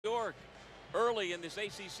early in this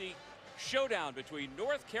ACC showdown between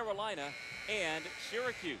North Carolina and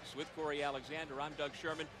Syracuse. With Corey Alexander, I'm Doug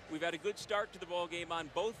Sherman. We've had a good start to the ball game on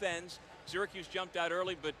both ends. Syracuse jumped out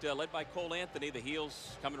early, but led by Cole Anthony, the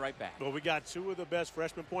Heels coming right back. Well, we got two of the best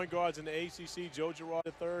freshman point guards in the ACC, Joe Girard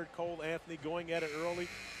III, Cole Anthony going at it early.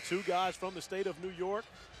 Two guys from the state of New York.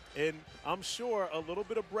 And I'm sure a little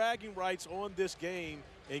bit of bragging rights on this game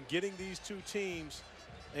and getting these two teams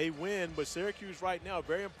a win. But Syracuse right now, a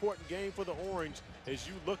very important game for the Orange as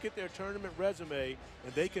you look at their tournament resume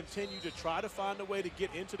and they continue to try to find a way to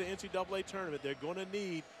get into the NCAA tournament. They're going to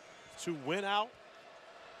need to win out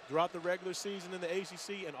throughout the regular season in the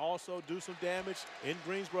ACC and also do some damage in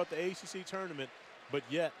Greensboro at the ACC tournament. But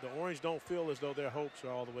yet the Orange don't feel as though their hopes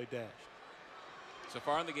are all the way dashed. So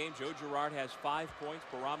far in the game, Joe Girard has 5 points,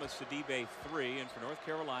 Barama Sidibe 3, and for North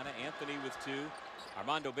Carolina, Anthony with 2.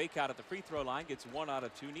 Armando Bacot at the free throw line gets 1 out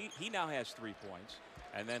of 2. He now has 3 points.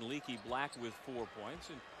 And then Leaky Black with 4 points.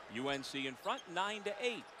 And UNC in front, 9-8.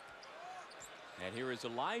 And here is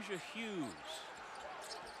Elijah Hughes,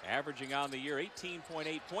 averaging on the year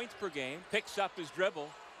 18.8 points per game. Picks up his dribble.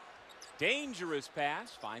 Dangerous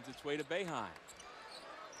pass, finds its way to Boeheim.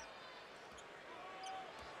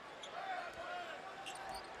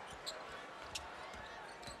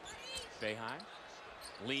 Boeheim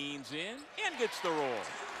leans in and gets the roll.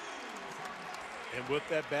 And with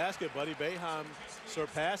that basket, Buddy Boeheim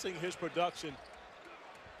surpassing his production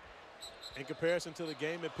in comparison to the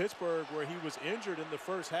game in Pittsburgh where he was injured in the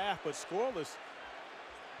first half but scoreless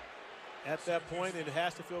at that point. And it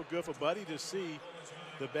has to feel good for Buddy to see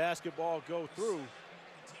the basketball go through.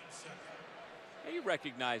 Hey, you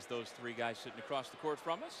recognize those 3 guys sitting across the court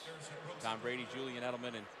from us. Tom Brady, Julian Edelman,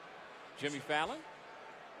 and Jimmy Fallon.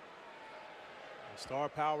 Star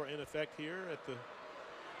power in effect here at the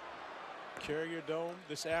Carrier Dome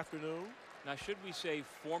this afternoon. Now, should we say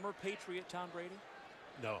former Patriot Tom Brady?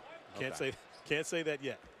 No, can't say that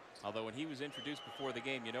yet. Although when he was introduced before the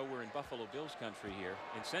game, you know, we're in Buffalo Bills country here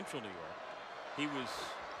in central New York. He was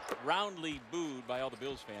roundly booed by all the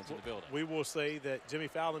Bills fans in the building. We will say that Jimmy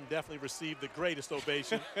Fallon definitely received the greatest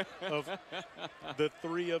ovation of the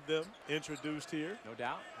 3 of them introduced here. No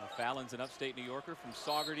doubt. Now, Fallon's an upstate New Yorker from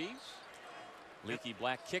Saugerties. Leaky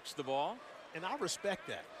Black kicks the ball. And I respect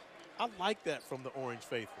that. I like that from the Orange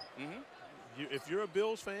faithful. If you're a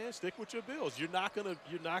Bills fan, stick with your Bills. You're not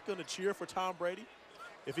gonna cheer for Tom Brady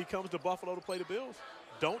if he comes to Buffalo to play the Bills.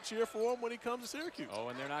 Don't cheer for him when he comes to Syracuse. Oh,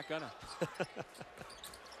 and they're not gonna.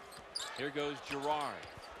 Here goes Girard.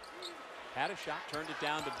 Had a shot, turned it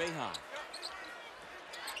down to Boeheim.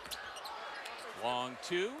 Long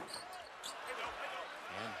 2.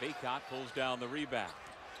 And Bacot pulls down the rebound.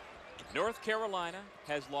 North Carolina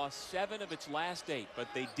has lost 7 of its last 8, but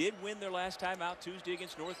they did win their last time out Tuesday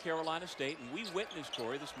against North Carolina State. And we witnessed,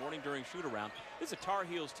 Corey, this morning during shoot-around, this is a Tar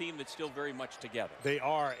Heels team that's still very much together. They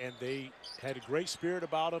are, and they had a great spirit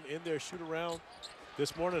about them in their shoot-around.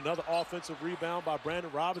 This morning, another offensive rebound by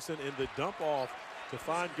Brandon Robinson in the dump-off to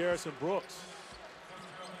find Garrison Brooks.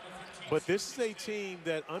 But this is a team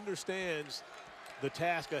that understands the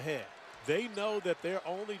task ahead. They know that their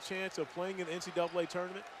only chance of playing in the NCAA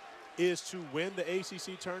tournament is to win the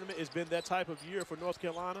ACC tournament. It's been that type of year for North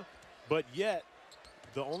Carolina, but yet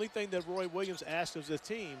the only thing that Roy Williams asks of this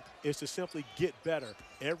team is to simply get better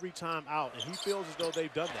every time out, and he feels as though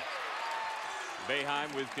they've done that.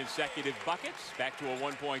 Boeheim with consecutive buckets, back to a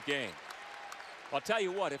 1-point game. I'll tell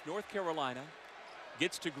you what, if North Carolina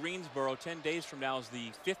gets to Greensboro 10 days from now as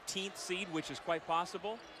the 15th seed, which is quite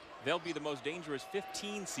possible, they'll be the most dangerous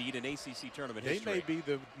 15 seed in ACC tournament history. They may be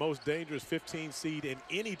the most dangerous 15 seed in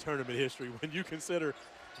any tournament history when you consider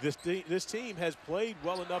this team has played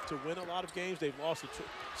well enough to win a lot of games. They've lost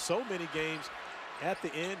so many games at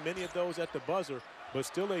the end, many of those at the buzzer, but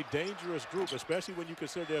still a dangerous group, especially when you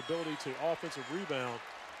consider their ability to offensive rebound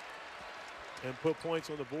and put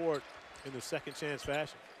points on the board in the second chance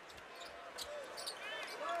fashion.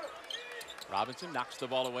 Robinson knocks the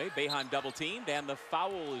ball away. Boeheim double teamed, and the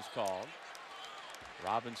foul is called.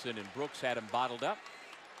 Robinson and Brooks had him bottled up,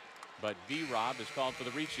 but V-Rob is called for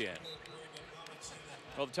the reach in.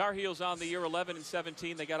 Well, the Tar Heels on the year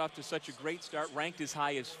 11-17. They got off to such a great start, ranked as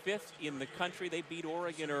high as 5th in the country. They beat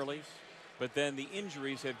Oregon early, but then the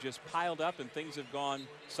injuries have just piled up and things have gone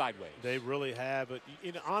sideways. They really have. But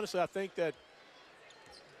honestly, I think that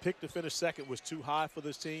pick to finish second was too high for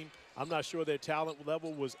this team. I'm not sure their talent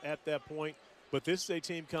level was at that point, but this is a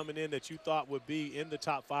team coming in that you thought would be in the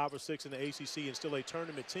top 5 or 6 in the ACC and still a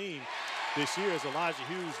tournament team this year as Elijah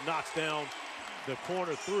Hughes knocks down the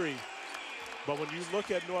corner 3. But when you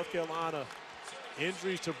look at North Carolina,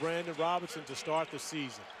 injuries to Brandon Robinson to start the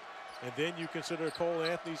season, And then you consider Cole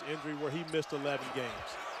Anthony's injury where he missed 11 games.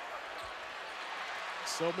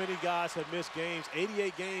 So many guys have missed games.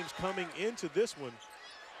 88 games coming into this one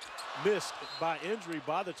missed by injury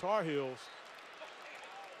by the Tar Heels.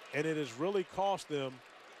 And it has really cost them,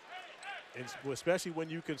 and especially when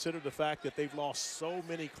you consider the fact that they've lost so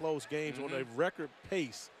many close games on a record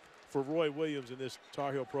pace for Roy Williams in this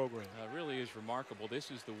Tar Heel program. It really is remarkable.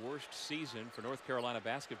 This is the worst season for North Carolina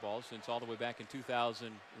basketball since all the way back in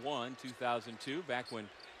 2001, 2002, back when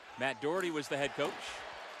Matt Doherty was the head coach.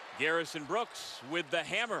 Garrison Brooks with the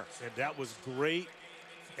hammer. And that was great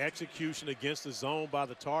execution against the zone by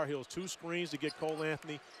the Tar Heels. 2 screens to get Cole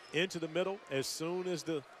Anthony into the middle. As soon as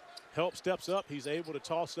the help steps up, he's able to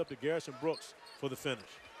toss it up to Garrison Brooks for the finish.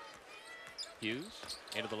 Hughes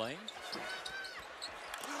into the lane.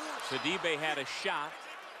 Sidibe had a shot.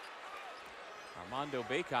 Armando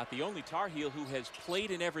Bacot, the only Tar Heel who has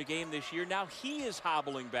played in every game this year, now he is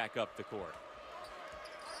hobbling back up the court.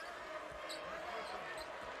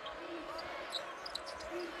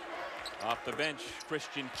 Off the bench,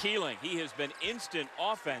 Christian Keeling. He has been instant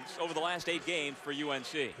offense over the last 8 games for UNC.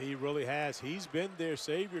 He really has. He's been their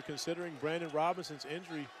savior considering Brandon Robinson's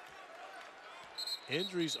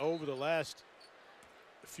injuries over the last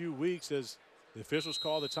few weeks, as the officials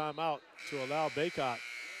called the timeout to allow Bacot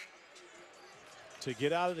to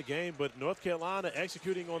get out of the game. But North Carolina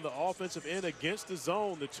executing on the offensive end against the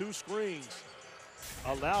zone, the 2 screens,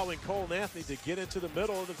 allowing Cole Anthony to get into the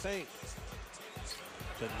middle of the paint.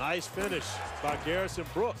 The nice finish by Garrison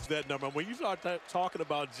Brooks, that number. When you start talking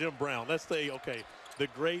about Jim Brown, let's say, okay, the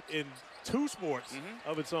great in 2 sports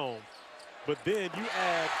of its own. But then you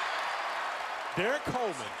add Derek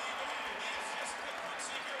Coleman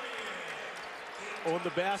on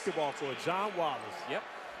the basketball court, John Wallace. Yep.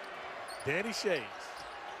 Danny Shades.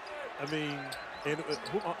 I mean, and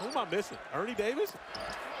who am I missing? Ernie Davis?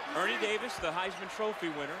 Ernie Davis, the Heisman Trophy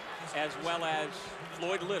winner, as well as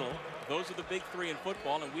Floyd Little. Those are the big 3 in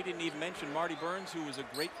football, and we didn't even mention Marty Burns, who was a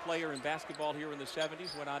great player in basketball here in the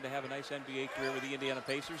 70s, went on to have a nice NBA career with the Indiana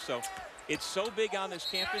Pacers. So it's so big on this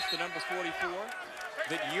campus, the number 44,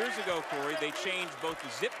 that years ago, Corey, they changed both the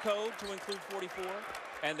zip code to include 44,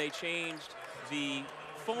 and they changed the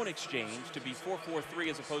phone exchange to be 443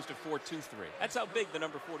 as opposed to 423. That's how big the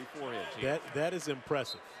number 44 is here. That is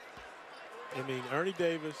impressive. I mean, Ernie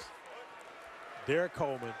Davis, Derek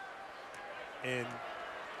Coleman, and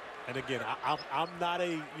again, I'm not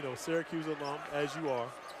a Syracuse alum as you are,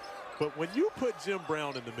 but when you put Jim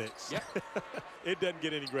Brown in the mix, it doesn't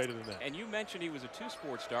get any greater than that. And you mentioned he was a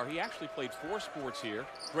 2-sport star. He actually played 4 sports here.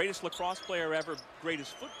 Greatest lacrosse player ever,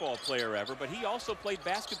 greatest football player ever, but he also played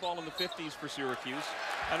basketball in the 50s for Syracuse,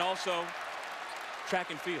 and also track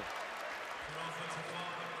and field.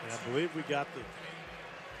 And I believe we got the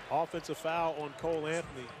offensive foul on Cole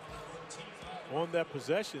Anthony on that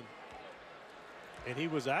possession. And he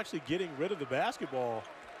was actually getting rid of the basketball.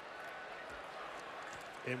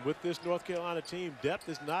 And with this North Carolina team, depth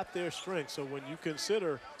is not their strength. So when you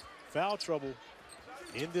consider foul trouble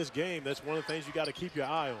in this game, that's one of the things you got to keep your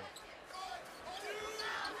eye on.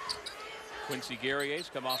 Quincy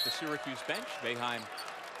Guerrier's come off the Syracuse bench. Boeheim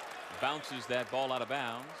bounces that ball out of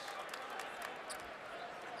bounds.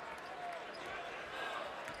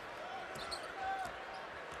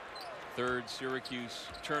 Third Syracuse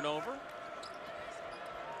turnover.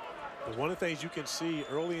 But one of the things you can see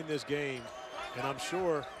early in this game, and I'm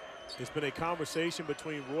sure it's been a conversation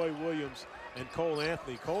between Roy Williams and Cole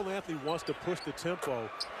Anthony. Cole Anthony wants to push the tempo.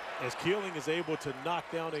 As Keeling is able to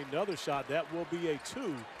knock down another shot, that will be a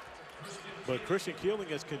 2. But Christian Keeling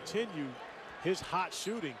has continued his hot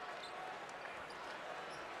shooting.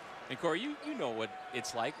 And Corey, you know what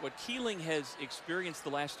it's like, what Keeling has experienced the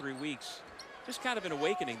last 3 weeks. Just kind of an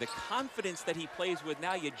awakening. The confidence that he plays with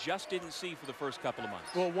now, you just didn't see for the first couple of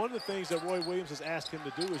months. Well, one of the things that Roy Williams has asked him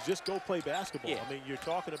to do is just go play basketball. Yeah. I mean, you're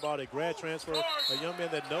talking about a grad transfer, a young man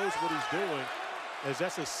that knows what he's doing. As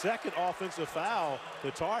that's his 2nd offensive foul,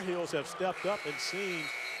 the Tar Heels have stepped up and seen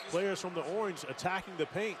players from the Orange attacking the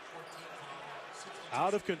paint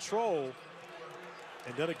out of control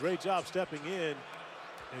and done a great job stepping in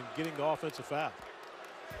and getting the offensive foul.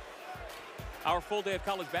 Our full day of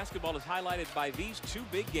college basketball is highlighted by these 2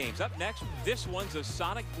 big games. Up next, this one's a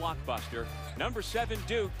sonic blockbuster. Number 7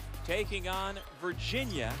 Duke taking on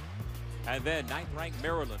Virginia. And then 9th-ranked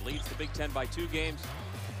Maryland leads the Big Ten by 2 games.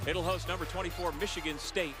 It'll host number 24 Michigan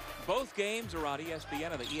State. Both games are on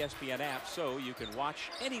ESPN and the ESPN app, so you can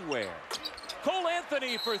watch anywhere. Cole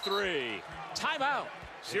Anthony for 3. Timeout,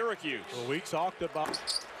 Syracuse. Well, we talked about.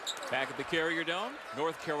 Back at the Carrier Dome,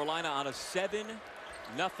 North Carolina on a 7-0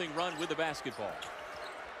 run with the basketball.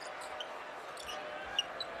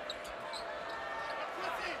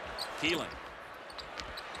 Keeling.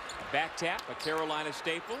 Back tap, a Carolina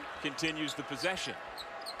staple, continues the possession.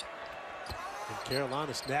 And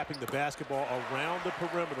Carolina snapping the basketball around the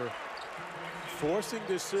perimeter, forcing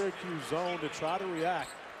this Syracuse zone to try to react.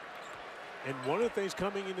 And one of the things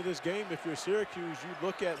coming into this game, if you're Syracuse, you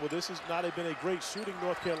look at, well, this has not been a great shooting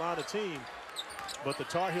North Carolina team, but the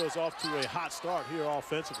Tar Heels off to a hot start here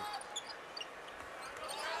offensively.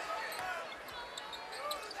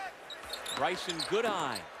 Bryson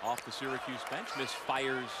Goodine off the Syracuse bench,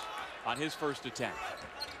 misfires on his first attempt.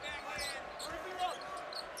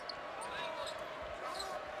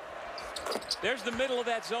 There's the middle of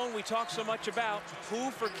that zone we talk so much about. Who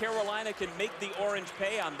for Carolina can make the Orange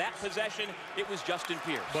pay on that possession? It was Justin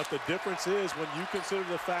Pierce. But the difference is when you consider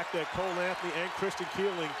the fact that Cole Anthony and Christian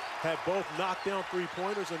Keeling have both knocked down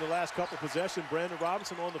three-pointers in the last couple possessions. Brandon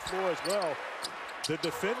Robinson on the floor as well. The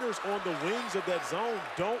defenders on the wings of that zone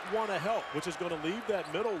don't want to help, which is going to leave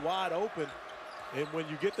that middle wide open. And when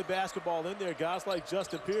you get the basketball in there, guys like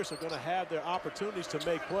Justin Pierce are going to have their opportunities to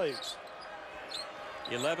make plays.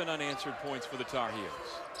 11 unanswered points for the Tar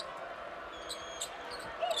Heels.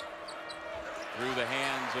 Through the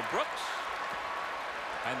hands of Brooks.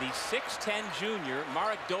 And the 6'10 junior,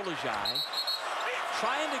 Marek Dolezaj,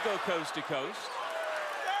 trying to go coast to coast.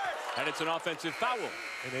 And it's an offensive foul.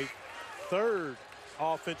 And a third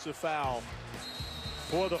offensive foul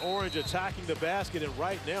for the Orange, attacking the basket. And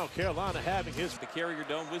right now, Carolina having his. The Carrier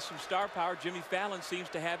Dome with some star power. Jimmy Fallon seems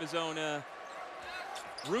to have his own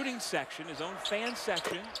rooting section, his own fan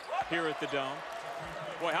section here at the Dome.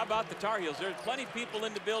 Boy, how about the Tar Heels? There's plenty of people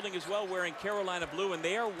in the building as well wearing Carolina blue, and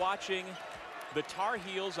they are watching the Tar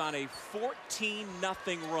Heels on a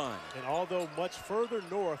 14-0 run. And although much further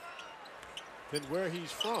north than where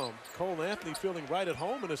he's from, Cole Anthony feeling right at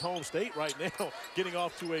home in his home state right now, getting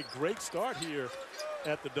off to a great start here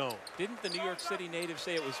at the Dome. Didn't the New York City native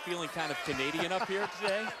say it was feeling kind of Canadian up here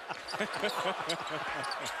today?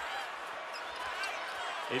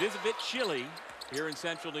 It is a bit chilly here in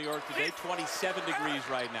central New York today, 27 degrees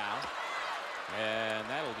right now. And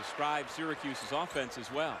that'll describe Syracuse's offense as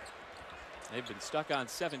well. They've been stuck on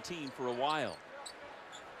 17 for a while.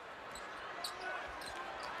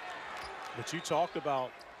 But you talked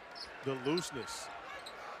about the looseness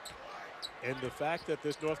and the fact that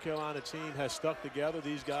this North Carolina team has stuck together.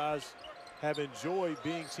 These guys have enjoyed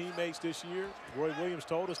being teammates this year. Roy Williams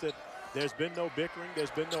told us that there's been no bickering,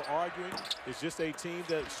 there's been no arguing. It's just a team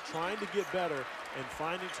that's trying to get better and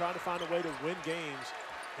trying to find a way to win games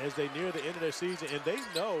as they near the end of their season. And they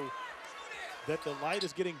know that the light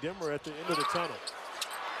is getting dimmer at the end of the tunnel.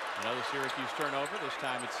 Another Syracuse turnover. This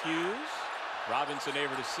time it's Hughes. Robinson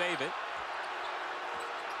able to save it.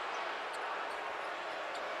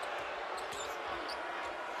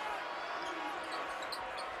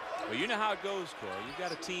 Well, you know how it goes, Corey. You've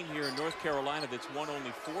got a team here in North Carolina that's won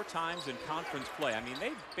only 4 times in conference play. I mean,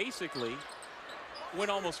 they basically went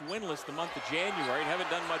almost winless the month of January and haven't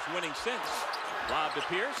done much winning since. Lob to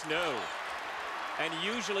Pierce, no. And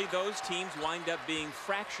usually those teams wind up being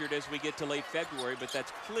fractured as we get to late February, but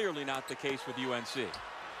that's clearly not the case with UNC.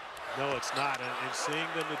 No, it's not. And seeing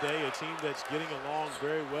them today, a team that's getting along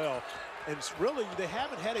very well. And it's really, they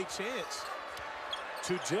haven't had a chance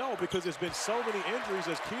to gel because there's been so many injuries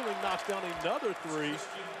as Keeling knocks down another 3.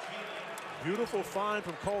 Beautiful find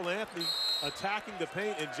from Cole Anthony attacking the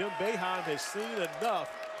paint, and Jim Boeheim has seen enough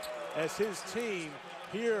as his team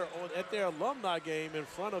here at their alumni game in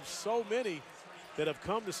front of so many that have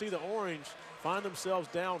come to see the Orange find themselves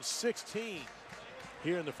down 16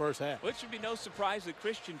 here in the first half. Well, it should be no surprise that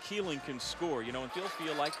Christian Keeling can score, you know, and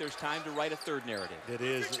feel like there's time to write a third narrative. It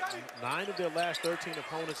is. 9 of their last 13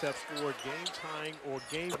 opponents have scored game-tying or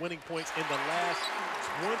game-winning points in the last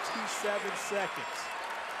 27 seconds.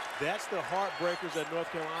 That's the heartbreakers that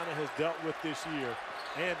North Carolina has dealt with this year.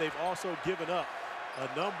 And they've also given up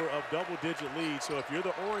a number of double-digit leads. So if you're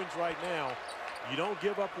the Orange right now, you don't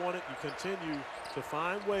give up on it. You continue to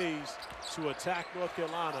find ways to attack North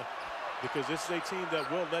Carolina, because this is a team that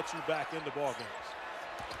will let you back into ball games.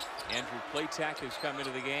 Andrew Platek has come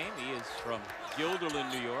into the game. He is from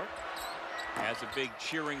Guilderland, New York. Has a big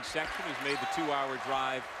cheering section. He's made the 2-hour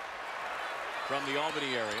drive from the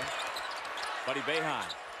Albany area. Buddy Boeheim,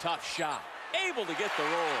 tough shot, able to get the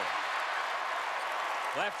roll.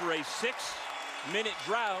 Well, after a 6-minute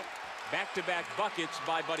drought, back-to-back buckets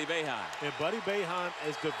by Buddy Boeheim. And Buddy Boeheim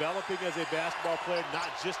is developing as a basketball player,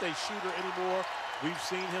 not just a shooter anymore. We've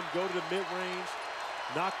seen him go to the mid-range,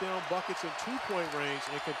 knock down buckets in 2-point range,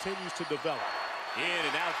 and continues to develop. In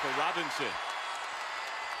and out for Robinson.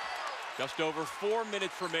 Just over 4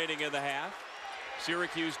 minutes remaining in the half.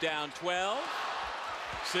 Syracuse down 12.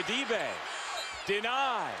 Sidibe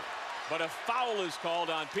denied. but a foul is called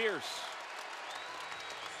on Pierce.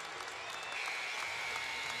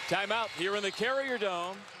 Timeout here in the Carrier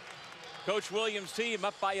Dome. Coach Williams' team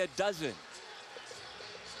up by a dozen.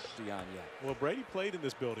 Beyond yet. Well, Brady played in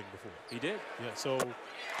this building before. He did. Yeah, so,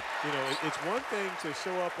 you know, it's one thing to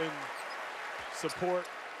show up and support,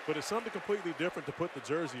 but it's something completely different to put the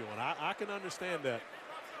jersey on. I can understand that.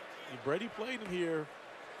 Brady played in here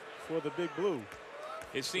for the Big Blue.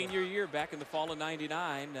 His senior year back in the fall of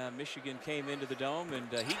 '99, Michigan came into the Dome, and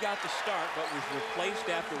he got the start, but was replaced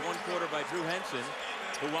after one quarter by Drew Henson,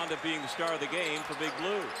 who wound up being the star of the game for Big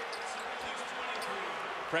Blue.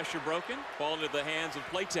 Pressure broken, ball into the hands of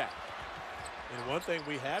Platek. And one thing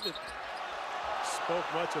we haven't spoke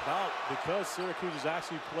much about, because Syracuse has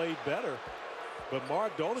actually played better, but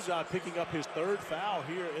Mark Donijah picking up his third foul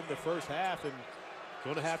here in the first half and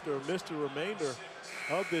going to have to miss the remainder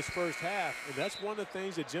of this first half. And that's one of the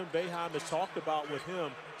things that Jim Boeheim has talked about with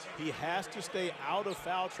him. He has to stay out of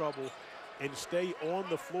foul trouble and stay on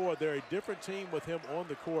the floor. They're a different team with him on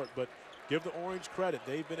the court, but give the Orange credit.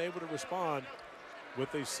 They've been able to respond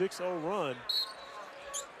with a 6-0 run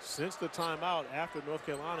since the timeout after North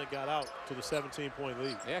Carolina got out to the 17-point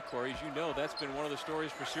lead. Yeah, Corey, as you know, that's been one of the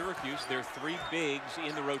stories for Syracuse. Their three bigs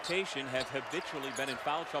in the rotation have habitually been in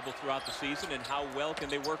foul trouble throughout the season, and how well can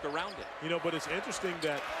they work around it? You know, but it's interesting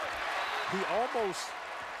that he almost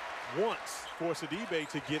wants for Sidibe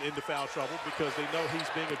to get into foul trouble because they know he's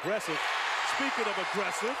being aggressive. Speaking of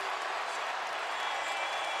aggressive,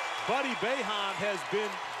 Buddy Boeheim has been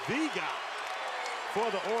the guy for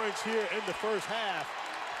the Orange here in the first half,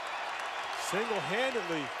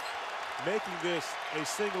 single-handedly making this a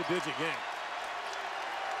single-digit game.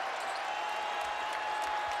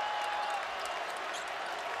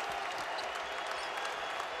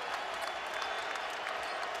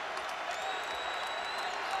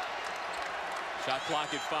 Shot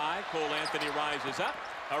clock at 5. Cole Anthony rises up,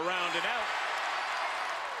 around and out.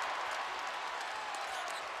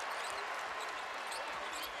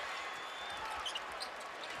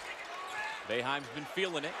 Boeheim's been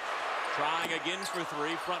feeling it. Trying again for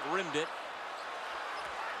three, front rimmed it.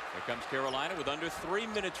 Here comes Carolina with under 3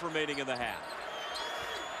 minutes remaining in the half.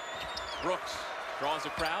 Brooks draws a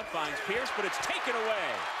crowd, finds Pierce, but it's taken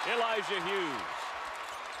away. Elijah Hughes.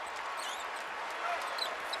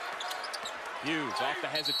 Hughes off the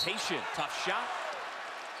hesitation, tough shot.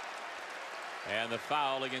 And the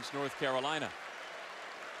foul against North Carolina.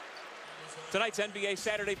 Tonight's NBA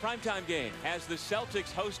Saturday primetime game has the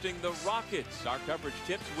Celtics hosting the Rockets. Our coverage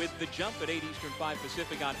tips with The Jump at 8 Eastern, 5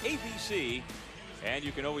 Pacific on ABC. And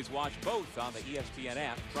you can always watch both on the ESPN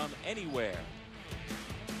app from anywhere.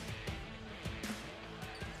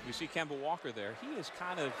 We see Kemba Walker there. He is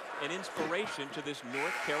kind of an inspiration to this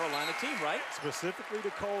North Carolina team, right? Specifically to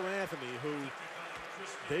Cole Anthony, who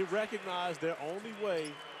they recognize their only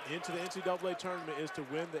way into the NCAA tournament is to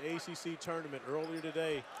win the ACC tournament. Earlier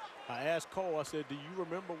today, I asked Cole, I said, do you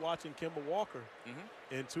remember watching Kemba Walker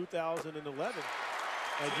in 2011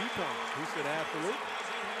 at UConn? He said, absolutely.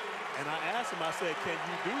 And I asked him, I said, can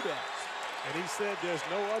you do that? And he said, there's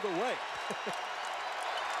no other way.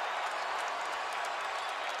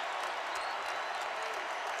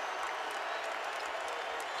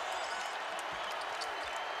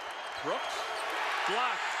 Brooks,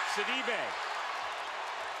 blocked, Sidibe.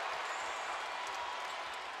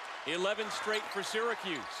 11 straight for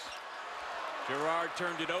Syracuse. Girard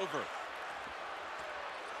turned it over.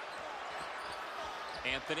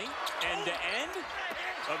 Anthony, end to end.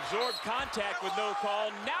 Absorbed contact with no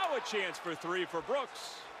call. Now a chance for three for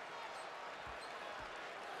Brooks.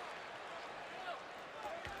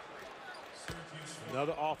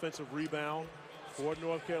 Another offensive rebound for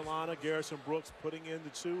North Carolina. Garrison Brooks putting in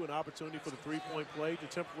the two, an opportunity for the three-point play to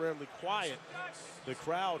temporarily quiet the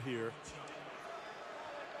crowd here.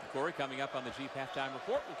 Corey, coming up on the Jeep halftime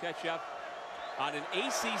report, we'll catch you up on an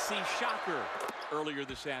ACC shocker earlier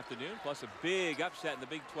this afternoon, plus a big upset in the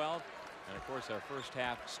Big 12. And of course, our first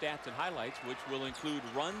half stats and highlights, which will include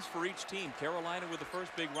runs for each team. Carolina with the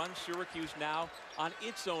first big run. Syracuse now on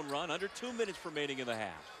its own run. Under 2 minutes remaining in the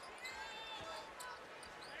half.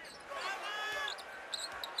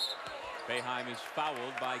 Boeheim is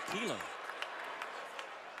fouled by Keelan.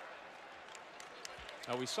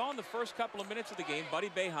 Now, we saw in the first couple of minutes of the game, Buddy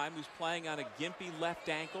Boeheim, who's playing on a gimpy left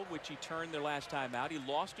ankle, which he turned their last time out. He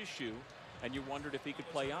lost his shoe, and you wondered if he could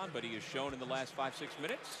play on, but he has shown in the last 5-6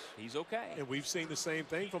 minutes he's okay. And we've seen the same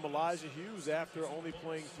thing from Elijah Hughes after only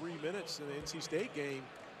playing 3 minutes in the NC State game,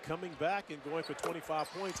 coming back and going for 25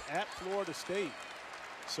 points at Florida State.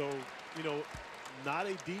 So, you know, not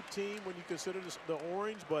a deep team when you consider the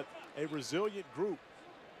Orange, but a resilient group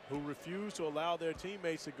who refuse to allow their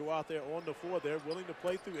teammates to go out there on the floor. They're willing to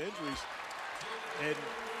play through injuries. And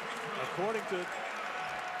according to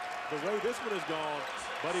the way this one has gone,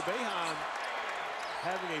 Buddy Boeheim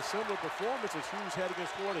having a similar performance as Hughes had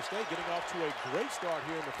against Florida State, getting off to a great start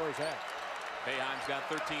here in the first half. Boeheim's got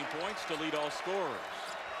 13 points to lead all scorers.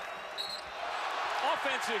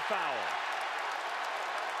 Offensive foul.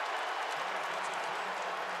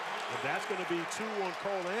 And that's going to be 2 on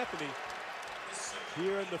Cole Anthony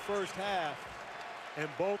here in the first half. And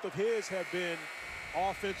both of his have been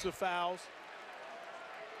offensive fouls.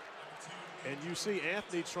 And you see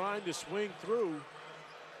Anthony trying to swing through.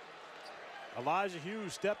 Elijah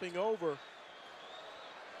Hughes stepping over.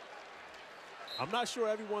 I'm not sure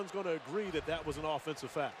everyone's going to agree that that was an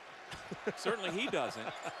offensive foul. Certainly he doesn't.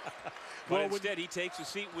 But instead he takes a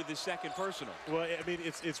seat with his second personal. Well, I mean,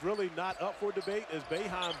 it's really not up for debate as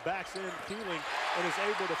Boeheim backs in Keeling and is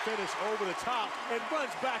able to finish over the top and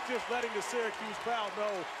runs back, just letting the Syracuse crowd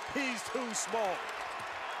know he's too small.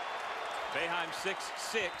 Boeheim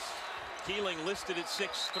 6'6". Keeling listed at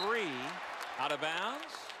 6'3". Out of bounds.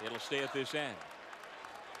 It'll stay at this end.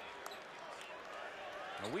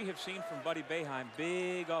 Now, we have seen from Buddy Boeheim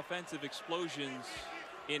big offensive explosions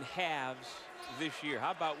in halves this year.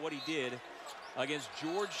 How about what he did against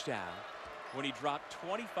Georgetown when he dropped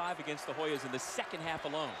 25 against the Hoyas in the second half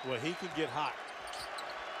alone? Well, he can get hot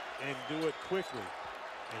and do it quickly.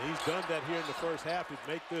 And he's done that here in the first half to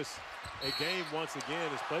make this a game once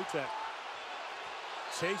again as Playtech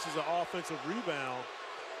chases an offensive rebound.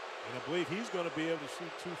 And I believe he's going to be able to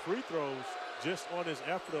shoot 2 free throws just on his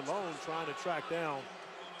effort alone, trying to track down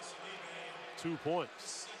 2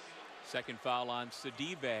 points. Second foul on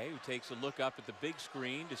Sidibe, who takes a look up at the big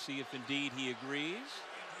screen to see if indeed he agrees.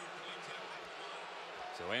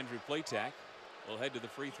 So Andrew Playtech will head to the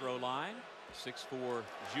free throw line. 6'4"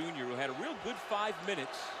 junior who had a real good 5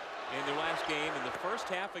 minutes in their last game in the first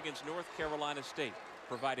half against North Carolina State.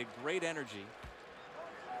 Provided great energy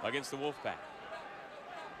against the Wolfpack.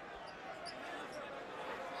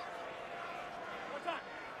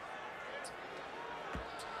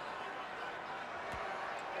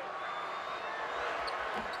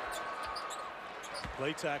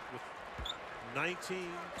 Playtech with 19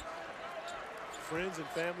 friends and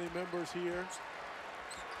family members here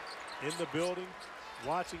in the building,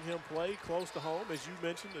 watching him play close to home. As you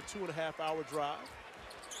mentioned, a 2.5-hour drive.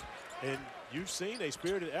 And you've seen a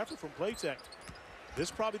spirited effort from Playtech. This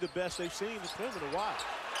is probably the best they've seen him in a while.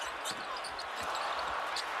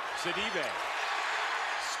 Sidibe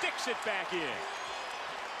sticks it back in.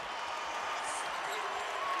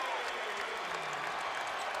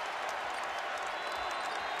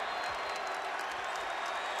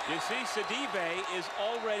 You see, Sidibe is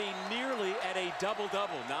already nearly at a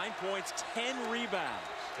double-double. 9 points, 10 rebounds.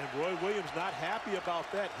 And Roy Williams not happy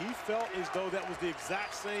about that. He felt as though that was the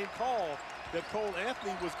exact same call that Cole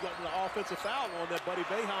Anthony was getting the offensive foul on that Buddy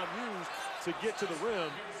Boeheim used to get to the rim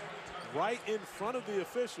right in front of the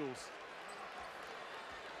officials.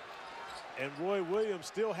 And Roy Williams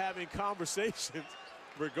still having conversations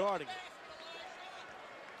regarding it.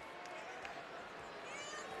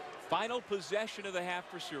 Final possession of the half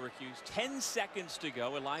for Syracuse. 10 seconds to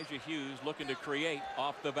go. Elijah Hughes looking to create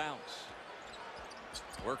off the bounce.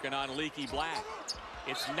 Working on Leaky Black.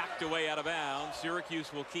 It's knocked away out of bounds.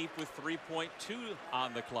 Syracuse will keep with 3.2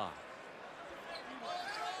 on the clock.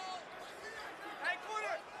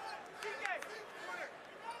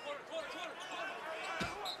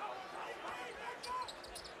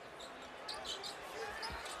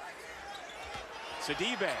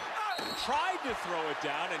 Sidibe tried to throw it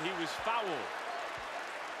down and he was fouled.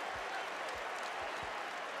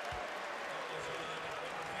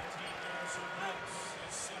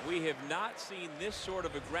 We have not seen this sort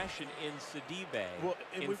of aggression in Sidibe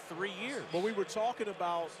in 3 years. Well, we were talking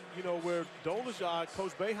about, you know, where Dolezaj,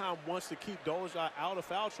 Coach Boeheim wants to keep Dolezaj out of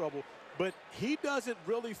foul trouble, but he doesn't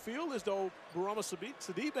really feel as though Bourama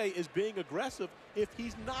Sidibe is being aggressive if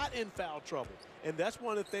he's not in foul trouble. And that's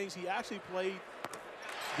one of the things he actually played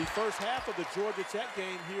the first half of the Georgia Tech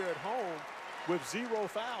game here at home with 0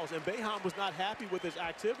 fouls, and Boeheim was not happy with his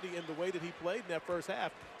activity and the way that he played in that first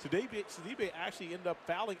half. Sidibe actually ended up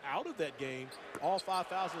fouling out of that game, all 5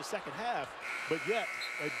 fouls in the second half, but yet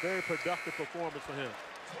a very productive performance for him.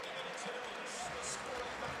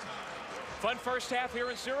 Fun first half here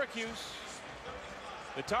in Syracuse.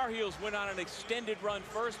 The Tar Heels went on an extended run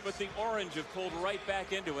first, but the Orange have pulled right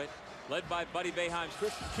back into it, led by Buddy Boeheim's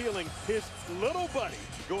Christian Keeling, his little buddy,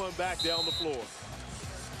 going back down the floor.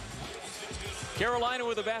 Carolina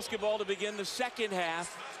with the basketball to begin the second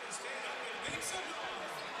half.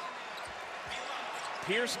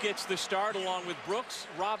 Pierce gets the start along with Brooks,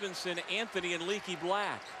 Robinson, Anthony, and Leaky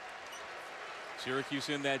Black. Syracuse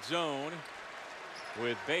in that zone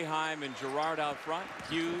with Boeheim and Girard out front,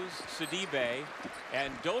 Hughes, Sidibe,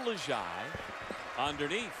 and Dolezaj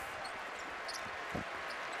underneath.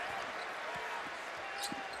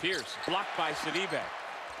 Pierce blocked by Sidibe.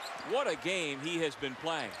 What a game he has been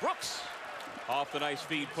playing. Brooks off the nice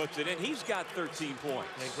feed puts it in. He's got 13 points.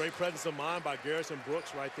 And great presence of mind by Garrison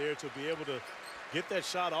Brooks right there to be able to get that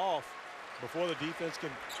shot off before the defense can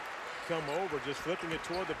come over, just flipping it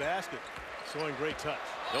toward the basket. Showing great touch.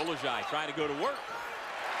 Dolezaj trying to go to work.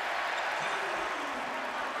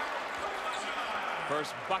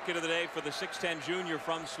 First bucket of the day for the 6'10 junior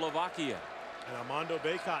from Slovakia. And Armando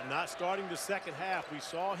Bacot not starting the second half. We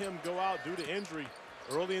saw him go out due to injury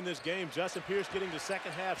early in this game. Justin Pierce getting the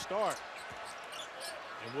second half start.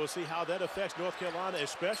 And we'll see how that affects North Carolina,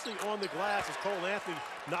 especially on the glass, as Cole Anthony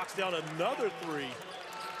knocks down another three.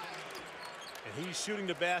 And he's shooting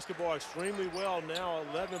the basketball extremely well now.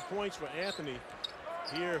 11 points for Anthony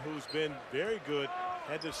here, who's been very good.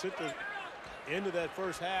 Had to sit the end of that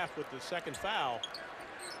first half with the second foul.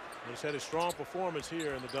 He's had a strong performance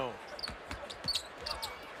here in the Dome.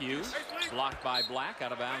 Hughes blocked by Black,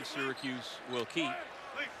 out of bounds. Syracuse will keep.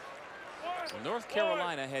 Well, North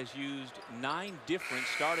Carolina has used 9 different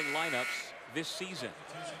starting lineups this season.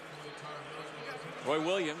 Roy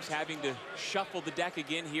Williams having to shuffle the deck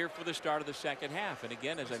again here for the start of the second half. And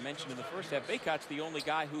again, as I mentioned in the first half, Bacot's the only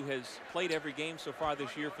guy who has played every game so far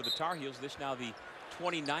this year for the Tar Heels. This now the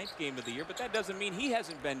 29th game of the year, but that doesn't mean he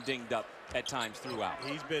hasn't been dinged up at times throughout.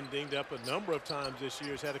 He's been dinged up a number of times this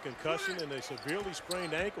year. He's had a concussion and a severely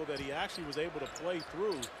sprained ankle that he actually was able to play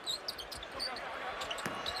through.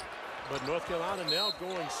 But North Carolina now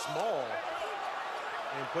going small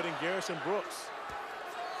and putting Garrison Brooks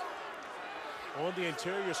on the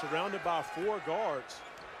interior, surrounded by 4 guards.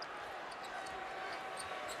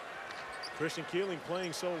 Christian Keeling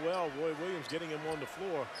playing so well. Roy Williams getting him on the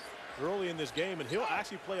floor early in this game, and he'll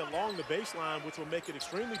actually play along the baseline, which will make it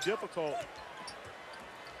extremely difficult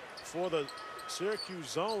for the Syracuse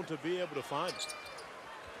zone to be able to find it.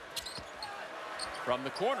 From the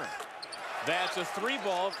corner, that's a 3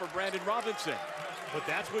 ball for Brandon Robinson. But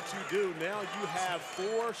that's what you do. Now you have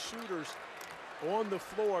 4 shooters on the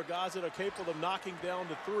floor, guys that are capable of knocking down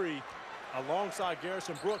the 3 alongside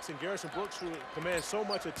Garrison Brooks. And Garrison Brooks, who commands so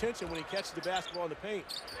much attention when he catches the basketball in the paint,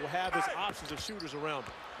 will have his options of shooters around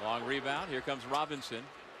him. Long rebound. Here comes Robinson.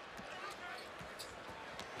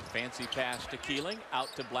 Fancy pass to Keeling. Out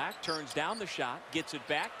to Black. Turns down the shot. Gets it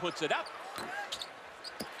back. Puts it up.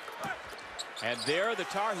 And there the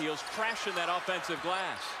Tar Heels crashing that offensive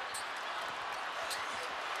glass.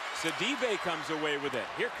 Sidibe comes away with it.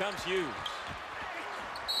 Here comes Hughes.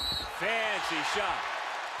 Fancy shot.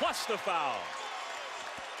 Plus the foul.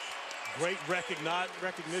 Great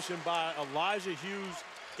recognition by Elijah Hughes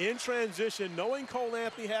in transition, knowing Cole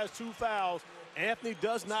Anthony has 2 fouls. Anthony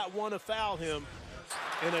does not want to foul him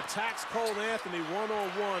and attacks Cole Anthony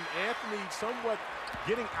one-on-one. Anthony somewhat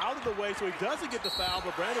getting out of the way so he doesn't get the foul,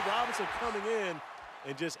 but Brandon Robinson coming in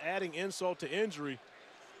and just adding insult to injury.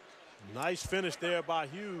 Nice finish there by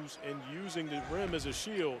Hughes and using the rim as a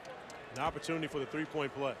shield. An opportunity for the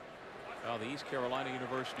 3-point play. Well, the East Carolina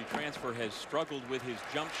University transfer has struggled with his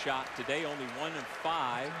jump shot today, only 1 of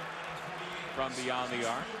 5 from beyond the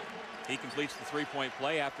arc. He completes the 3-point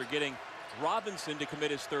play after getting Robinson to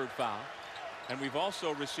commit his 3rd foul. And we've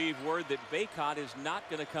also received word that Bacot is not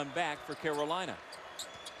going to come back for Carolina.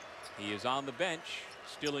 He is on the bench,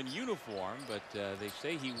 still in uniform, but they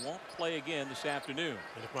say he won't play again this afternoon.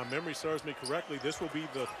 And if my memory serves me correctly, this will be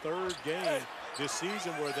the 3rd game this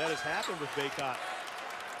season where that has happened with Bacot.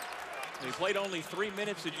 He played only 3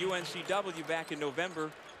 minutes at UNCW back in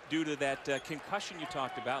November due to that concussion you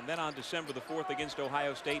talked about. And then on December the 4th against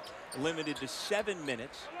Ohio State, limited to 7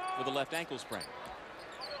 minutes with a left ankle sprain.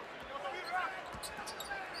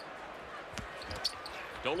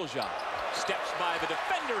 Dolezaj steps by the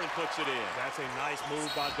defender and puts it in. That's a nice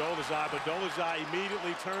move by Dolezaj, but Dolezaj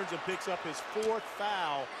immediately turns and picks up his 4th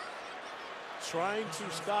foul, trying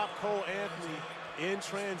to stop Cole Anthony in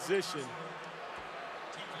transition.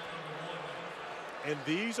 And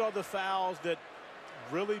these are the fouls that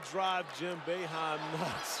really drive Jim Boeheim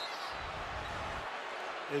nuts.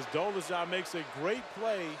 As Dolezaj makes a great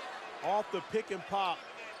play off the pick and pop,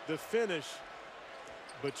 the finish,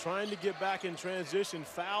 but trying to get back in transition,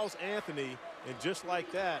 fouls Anthony, and just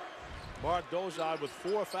like that, Mark Dolezaj with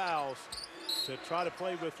 4 fouls to try to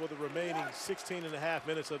play with for the remaining 16.5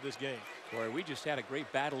 minutes of this game. Boy, we just had a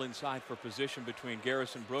great battle inside for position between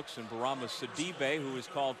Garrison Brooks and Bourama Sidibe, who was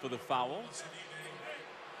called for the foul.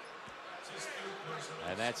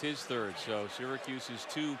 And that's his third. So Syracuse's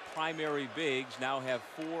two primary bigs now have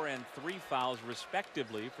 4 and 3 fouls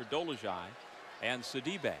respectively for Dolezaj and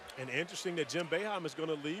Sidibe. And interesting that Jim Boeheim is going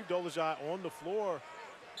to leave Dolezaj on the floor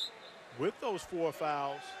with those 4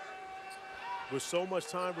 fouls with so much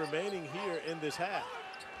time remaining here in this half.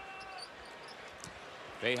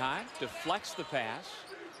 Boeheim deflects the pass.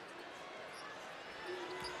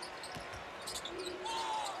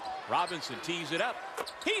 Robinson tees it up.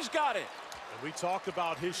 He's got it. And we talked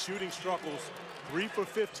about his shooting struggles. 3 for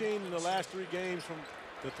 15 in the last 3 games from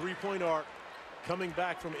the three-point arc, coming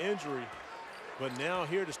back from injury. But now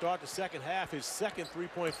here to start the second half, his second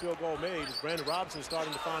three-point field goal made is Brandon Robinson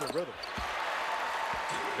starting to find a rhythm.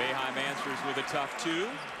 Boeheim answers with a tough 2. And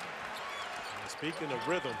speaking of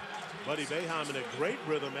rhythm, Buddy Boeheim in a great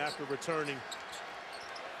rhythm after returning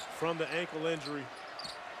from the ankle injury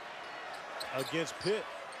against Pitt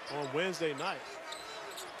on Wednesday night.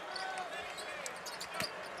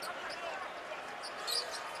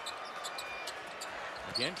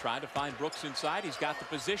 Again, trying to find Brooks inside. He's got the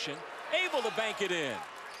position, able to bank it in.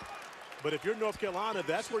 But if you're North Carolina,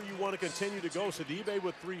 that's where you want to continue to go. Sidibe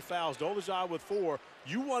with 3 fouls, Dolezaj with 4.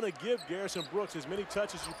 You want to give Garrison Brooks as many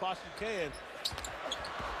touches as you possibly can.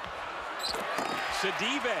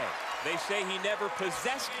 Sidibe, they say he never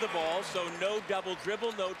possessed the ball, so no double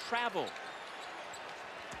dribble, no travel.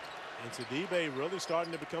 And Sidibe really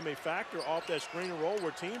starting to become a factor off that screen and roll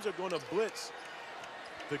where teams are going to blitz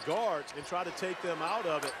the guards and try to take them out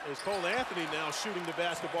of it, as Cole Anthony now shooting the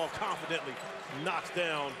basketball confidently knocks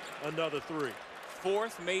down another 3.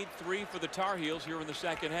 4th made 3 for the Tar Heels here in the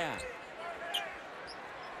second half.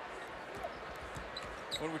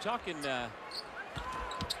 When we're talking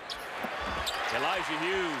Elijah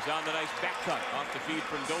Hughes on the nice back cut off the feed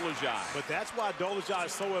from Dolezaj. But that's why Dolezaj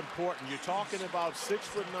is so important. You're talking about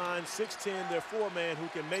 6'9", 6'10", their 4-man who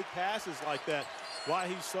can make passes like that. Why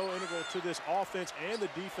he's so integral to this offense and the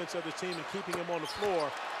defense of the team and keeping him on the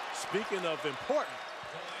floor. Speaking of important,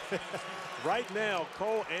 right now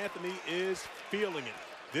Cole Anthony is feeling it.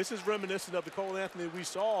 This is reminiscent of the Cole Anthony we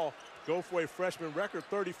saw go for a freshman record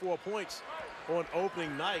 34 points on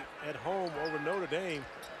opening night at home over Notre Dame,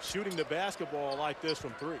 shooting the basketball like this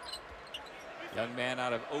from 3. Young man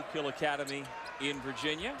out of Oak Hill Academy in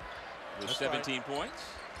Virginia with 17 points.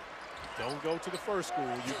 Don't go to the first school,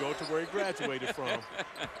 you go to where he graduated from.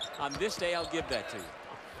 On this day, I'll give that to you.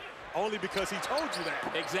 Only because he told you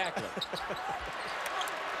that. Exactly.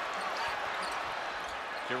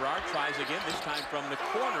 Girard tries again, this time from the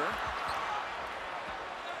corner.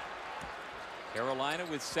 Carolina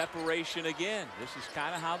with separation again. This is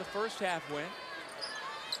kind of how the first half went.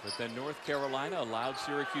 But then North Carolina allowed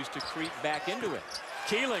Syracuse to creep back into it.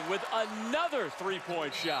 Keeling with another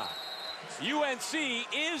 3-point shot. UNC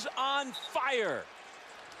is on fire.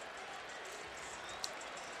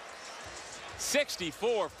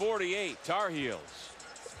 64-48 Tar Heels.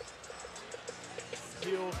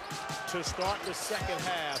 Heels to start the second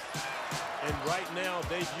half. And right now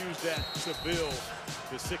they've used that to build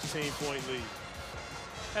the 16-point lead.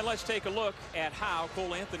 And let's take a look at how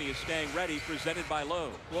Cole Anthony is staying ready, presented by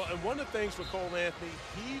Lowe's. Well, and one of the things for Cole Anthony,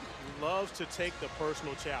 he loves to take the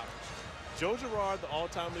personal challenge. Joe Girard, the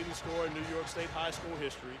all-time leading scorer in New York State high school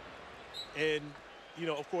history. And, you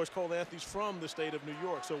know, of course, Cole Anthony's from the state of New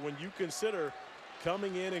York. So when you consider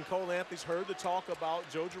coming in and Cole Anthony's heard the talk about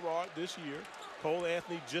Joe Girard this year, Cole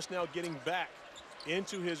Anthony just now getting back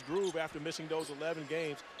into his groove after missing those 11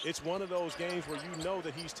 games. It's one of those games where you know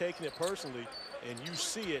that he's taking it personally, and you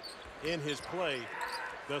see it in his play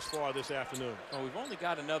thus far this afternoon. Well, we've only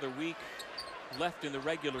got another week left in the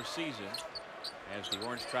regular season as the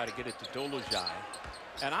Orange try to get it to Dolezaj.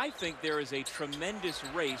 And I think there is a tremendous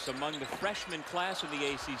race among the freshman class in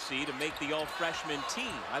the ACC to make the all-freshman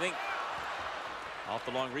team. I think off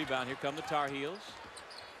the long rebound, here come the Tar Heels.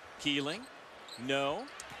 Keeling, no.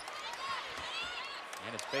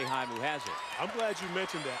 And it's Boeheim who has it. I'm glad you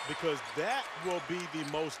mentioned that, because that will be the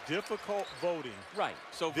most difficult voting. Right.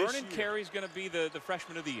 So Vernon Carey's going to be the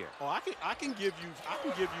freshman of the year. Oh, I can give you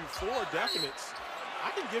 4 definites.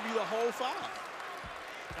 I can give you the whole 5.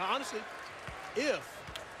 Now, honestly, if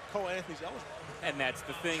Cole Anthony's eligible. And that's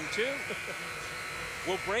the thing too.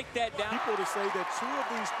 We'll break that down. People to say that 2 of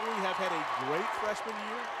these 3 have had a great freshman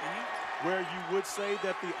year, where you would say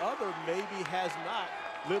that the other maybe has not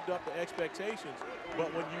lived up to expectations.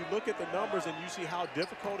 But when you look at the numbers and you see how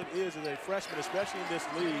difficult it is as a freshman, especially in this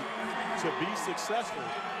league, to be successful,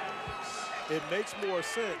 it makes more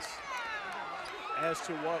sense as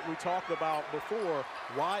to what we talked about before,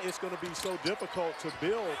 why it's going to be so difficult to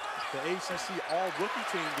build the ACC all-rookie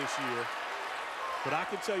team this year. But I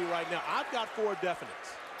can tell you right now, I've got 4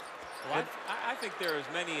 definites. Well, I think there are as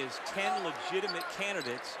many as 10 legitimate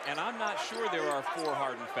candidates, and I'm not sure there are 4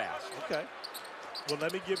 hard and fast. Okay. Well,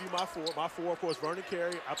 let me give you my 4. My 4, of course, Vernon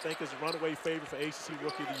Carey, I think, is a runaway favorite for ACC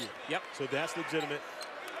Rookie of the Year. Yep. So that's legitimate.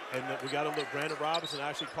 And we got to look, Brandon Robinson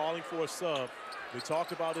actually calling for a sub. We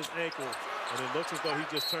talked about his ankle, and it looks as though he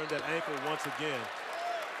just turned that ankle once again.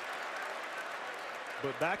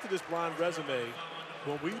 But back to this blind resume,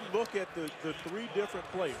 when we look at the 3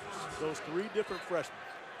 different players, those 3 different freshmen,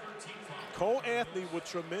 Cole Anthony with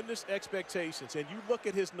tremendous expectations, and you look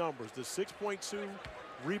at his numbers, the 6.2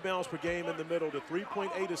 rebounds per game in the middle, the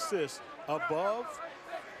 3.8 assists above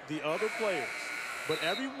the other players. But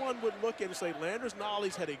everyone would look at it and say, Landers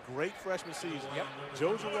Nolley's had a great freshman season. Yep.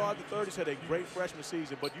 Joe Girard III has had a great freshman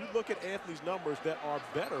season. But you look at Anthony's numbers that are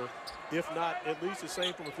better, if not at least the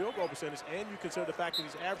same from a field goal percentage, and you consider the fact that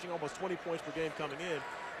he's averaging almost 20 points per game coming in,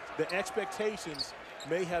 the expectations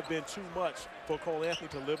may have been too much for Cole Anthony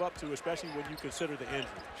to live up to, especially when you consider the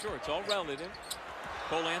injury. Sure, it's all relative.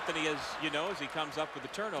 Cole Anthony, as you know, as he comes up with the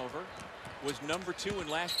turnover, was number 2 in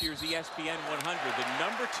last year's ESPN 100, the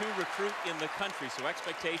number 2 recruit in the country. So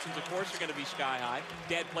expectations, of course, are going to be sky high.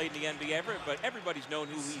 Dad played in the NBA, but everybody's known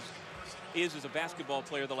who he is as a basketball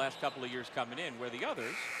player the last couple of years coming in, where the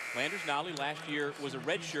others, Landers Nolley last year was a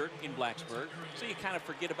redshirt in Blacksburg, so you kind of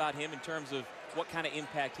forget about him in terms of what kind of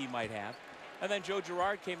impact he might have. And then Joe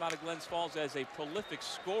Girard came out of Glens Falls as a prolific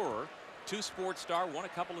scorer, 2 sports star, won a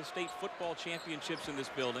couple of state football championships in this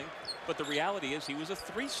building. But the reality is he was a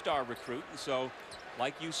 3-star recruit. And so,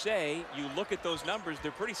 like you say, you look at those numbers,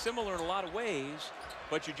 they're pretty similar in a lot of ways,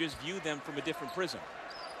 but you just view them from a different prism.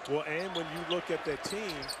 Well, and when you look at that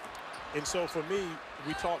team, and so for me,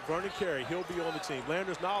 we talked Vernon Carey, he'll be on the team.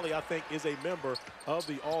 Landers Nolley, I think, is a member of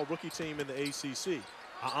the all-rookie team in the ACC.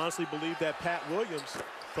 I honestly believe that Pat Williams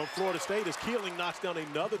from Florida State, as Keeling knocks down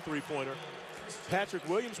another 3-pointer, Patrick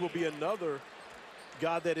Williams will be another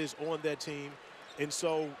guy that is on that team. And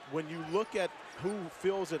so when you look at who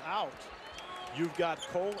fills it out, you've got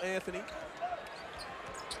Cole Anthony.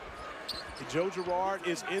 Joe Girard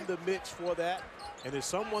is in the mix for that. And there's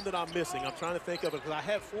someone that I'm missing. I'm trying to think of it because I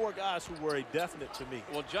had 4 guys who were a definite to me.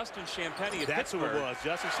 Well, Justin Champagny at That's Pittsburgh who it was.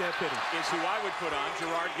 Justin Champagny is who I would put on.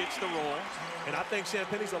 Girard gets the role. And I think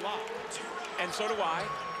Champagny's a lot. And so do I.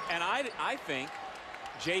 And I think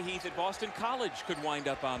Jay Heath at Boston College could wind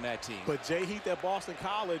up on that team. But Jay Heath at Boston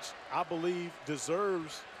College, I believe,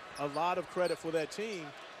 deserves a lot of credit for that team,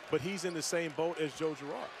 but he's in the same boat as Joe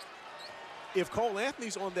Girard. If Cole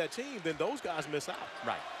Anthony's on that team, then those guys miss out.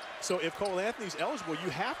 Right. So if Cole Anthony's eligible,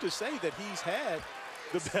 you have to say that he's had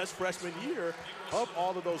the best freshman year of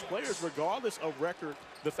all of those players, regardless of record.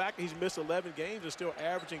 The fact that he's missed 11 games and still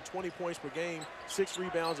averaging 20 points per game, 6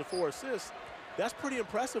 rebounds and 4 assists, that's pretty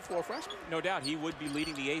impressive for a freshman. No doubt he would be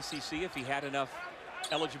leading the ACC if he had enough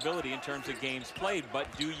eligibility in terms of games played. But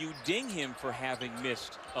do you ding him for having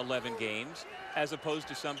missed 11 games as opposed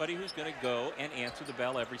to somebody who's going to go and answer the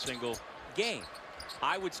bell every single game?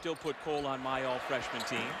 I would still put Cole on my all-freshman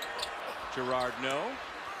team. Girard, no.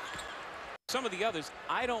 Some of the others,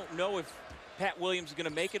 I don't know if Pat Williams is going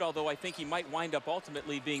to make it, although I think he might wind up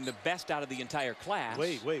ultimately being the best out of the entire class.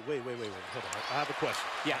 Wait. Hold on. I have a question.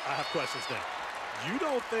 Yeah. I have questions now. You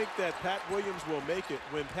don't think that Pat Williams will make it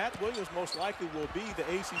when Pat Williams most likely will be the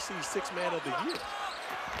ACC 6th man of the year?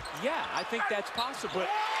 Yeah, I think that's possible.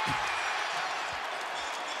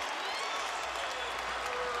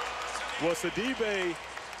 Well, Sidibe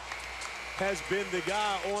has been the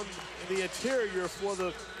guy on the interior for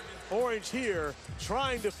the Orange here,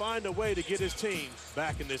 trying to find a way to get his team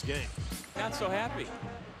back in this game. Not so happy.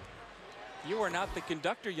 You are not the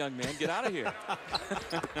conductor, young man. Get out of here.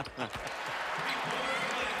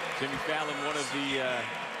 Jimmy Fallon, one of the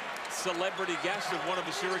celebrity guests of one of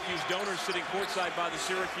the Syracuse donors, sitting courtside by the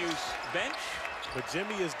Syracuse bench. But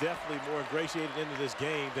Jimmy is definitely more ingratiated into this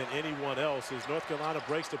game than anyone else, as North Carolina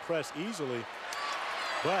breaks the press easily.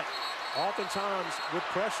 But oftentimes with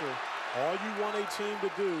pressure, all you want a team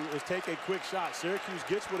to do is take a quick shot. Syracuse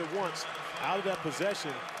gets what it wants out of that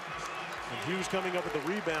possession. And Hughes coming up with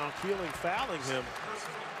the rebound, Keeling fouling him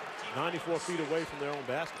 94 feet away from their own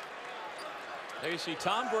basket. There you see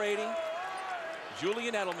Tom Brady,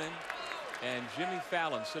 Julian Edelman, and Jimmy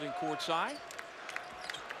Fallon sitting courtside.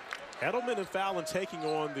 Edelman and Fallon taking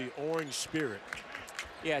on the Orange Spirit.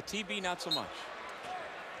 Yeah, TB not so much.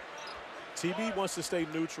 TB wants to stay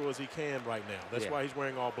neutral as he can right now. That's why he's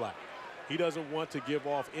wearing all black. He doesn't want to give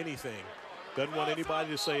off anything. Doesn't want anybody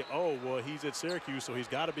to say, oh, well, he's at Syracuse, so he's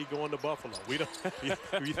got to be going to Buffalo. We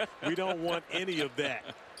don't want any of that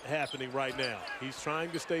happening right now. He's trying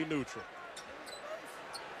to stay neutral.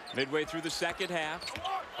 Midway through the second half,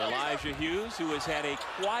 Elijah Hughes, who has had a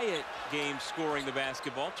quiet game scoring the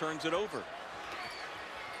basketball, turns it over.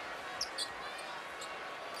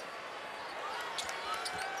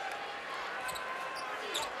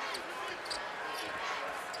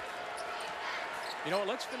 You know what,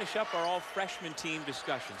 let's finish up our all-freshman team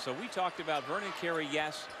discussion. So we talked about Vernon Carey,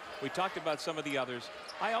 yes. We talked about some of the others.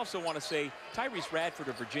 I also want to say Tyrese Radford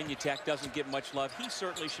of Virginia Tech doesn't get much love. He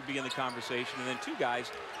certainly should be in the conversation. And then two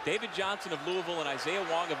guys, David Johnson of Louisville and Isaiah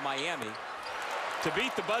Wong of Miami. To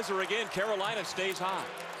beat the buzzer again, Carolina stays hot.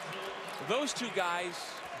 Those two guys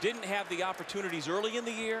didn't have the opportunities early in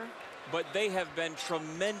the year, but they have been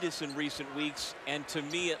tremendous in recent weeks, and to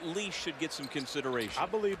me at least should get some consideration. I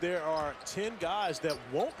believe there are 10 guys that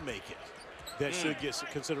won't make it that should get some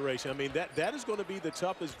consideration. I mean, that is going to be the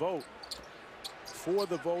toughest vote for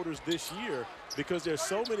the voters this year, because there's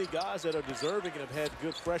so many guys that are deserving and have had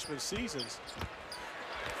good freshman seasons,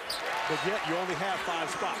 but yet you only have 5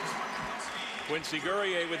 spots. Quincy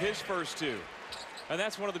Guerrier with his first 2. And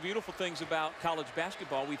that's one of the beautiful things about college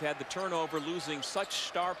basketball. We've had the turnover, losing such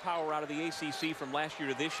star power out of the ACC from last year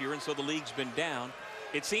to this year, and so the league's been down.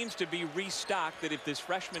 It seems to be restocked, that if this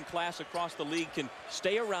freshman class across the league can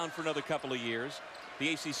stay around for another couple of years, the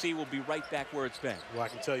ACC will be right back where it's been. Well, I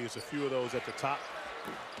can tell you it's a few of those at the top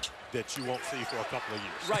that you won't see for a couple of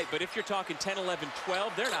years. Right, but if you're talking 10, 11,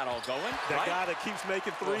 12, they're not all going. That right? guy that keeps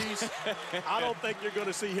making threes, I don't think you're going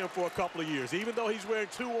to see him for a couple of years. Even though he's wearing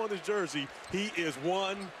 2 on his jersey, he is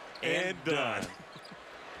one and done.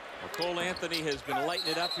 Well, Cole Anthony has been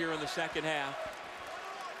lighting it up here in the second half.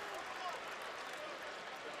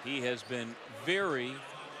 He has been very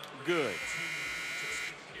good.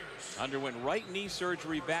 Underwent right knee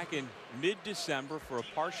surgery back in mid-December for a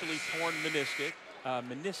partially torn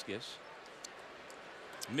meniscus.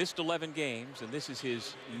 Missed 11 games, and this is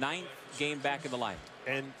his 9th game back in the lineup.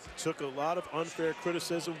 And took a lot of unfair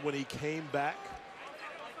criticism when he came back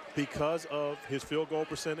because of his field goal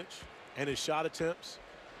percentage and his shot attempts.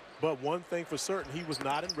 But one thing for certain, he was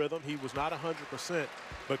not in rhythm. He was not 100%.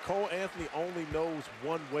 But Cole Anthony only knows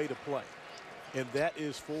one way to play, and that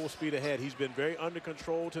is full speed ahead. He's been very under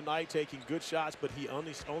control tonight, taking good shots, but he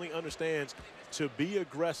only understands to be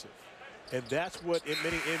aggressive. And that's what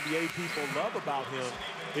many NBA people love about him,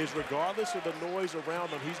 is regardless of the noise around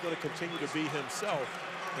him, he's going to continue to be himself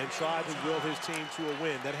and try to will his team to a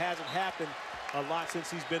win. That hasn't happened a lot since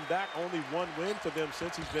he's been back. Only 1 win for them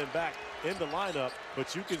since he's been back in the lineup.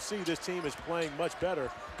 But you can see this team is playing much better,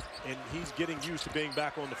 and he's getting used to being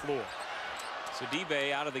back on the floor.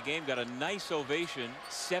 Sidibe out of the game, got a nice ovation.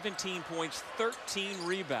 17 points, 13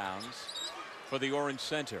 rebounds for the Orange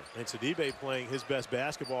Center. And Sidibe playing his best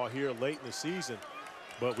basketball here late in the season.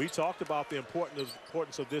 But we talked about the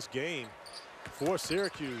importance of this game for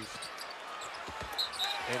Syracuse.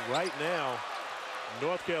 And right now,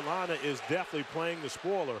 North Carolina is definitely playing the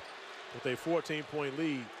spoiler with a 14-point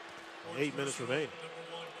lead, 8 minutes remaining.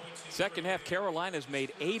 Second half, Carolina's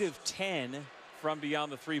made 8 of 10 from beyond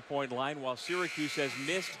the 3-point line, while Syracuse has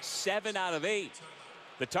missed 7 out of 8.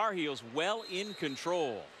 The Tar Heels well in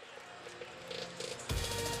control.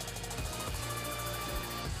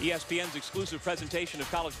 ESPN's exclusive presentation of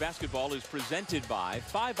college basketball is presented by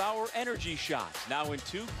 5-Hour Energy Shots, now in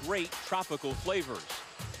 2 great tropical flavors.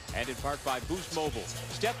 And in part by Boost Mobile.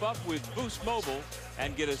 Step up with Boost Mobile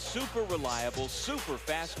and get a super reliable, super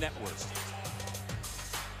fast network.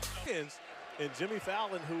 And Jimmy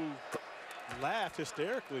Fallon, who laughed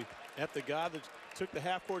hysterically at the guy that took the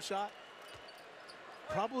half-court shot,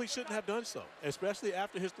 probably shouldn't have done so, especially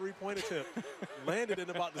after his 3-point attempt landed in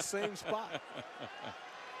about the same spot.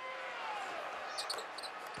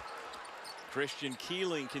 Christian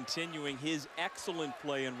Keeling continuing his excellent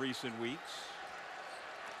play in recent weeks.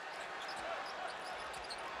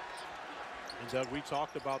 And Doug, we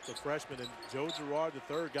talked about the freshman, and Joe Girard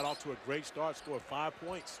III got off to a great start, scored 5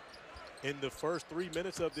 points in the first 3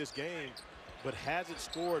 minutes of this game, but hasn't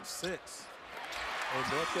scored since.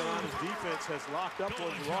 And North Carolina's defense has locked up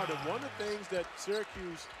on Girard. And one of the things that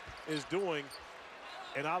Syracuse is doing,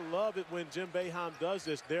 and I love it when Jim Boeheim does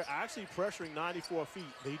this, they're actually pressuring 94 feet.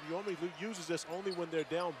 He normally uses this only when they're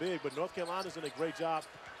down big, but North Carolina's done a great job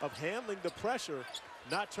of handling the pressure,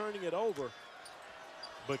 not turning it over.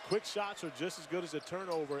 But quick shots are just as good as a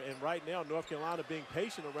turnover, and right now North Carolina being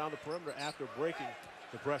patient around the perimeter after breaking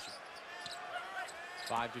the pressure.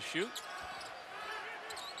 5 to shoot.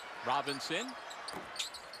 Robinson.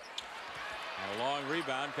 And a long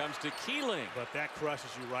rebound comes to Keeling. But that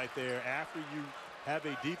crushes you right there. After you have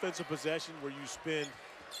a defensive possession where you spend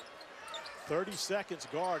 30 seconds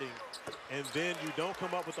guarding, and then you don't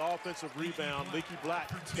come up with the offensive rebound, Leaky Black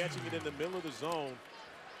catching it in the middle of the zone.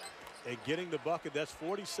 and getting the bucket. That's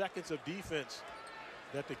 40 seconds of defense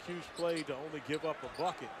that the Cuse played to only give up a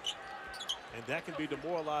bucket. And that can be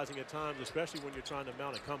demoralizing at times, especially when you're trying to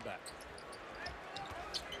mount a comeback.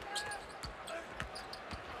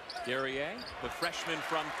 Guerrier, the freshman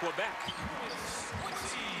from Quebec.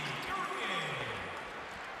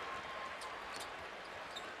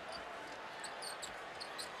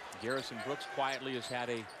 Garrison Brooks quietly has had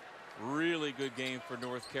a really good game for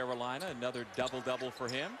North Carolina. Another double-double for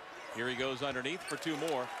him. Here he goes underneath for 2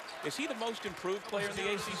 more. Is he the most improved player in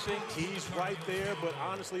the ACC? He's right there, but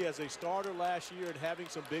honestly, as a starter last year and having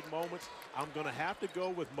some big moments, I'm going to have to go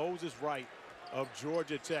with Moses Wright of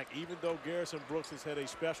Georgia Tech, even though Garrison Brooks has had a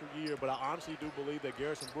special year. But I honestly do believe that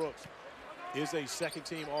Garrison Brooks is a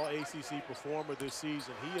second-team All-ACC performer this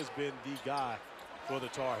season. He has been the guy for the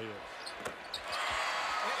Tar Heels.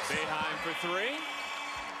 Boeheim for 3.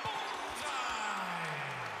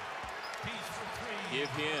 Give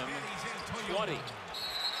him 20.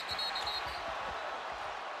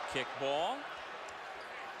 Kick ball.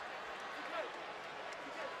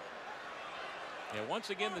 Yeah, once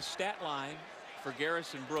again, the stat line for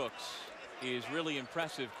Garrison Brooks is really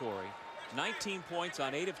impressive, Corey. 19 points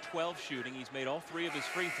on 8 of 12 shooting. He's made all 3 of his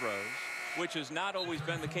free throws, which has not always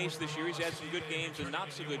been the case this year. He's had some good games and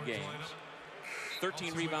not so good games.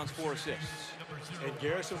 13 rebounds, 4 assists. And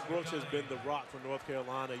Garrison Brooks has been the rock for North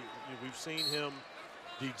Carolina. We've seen him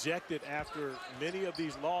dejected after many of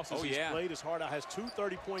these losses. Oh, He's yeah. played his heart out. Has 2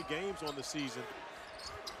 30-point games on the season.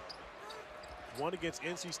 One against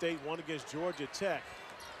NC State, one against Georgia Tech.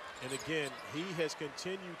 And again, he has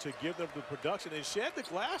continued to give them the production and shed the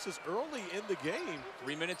glasses early in the game.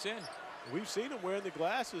 3 minutes in. We've seen him wearing the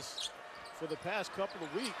glasses for the past couple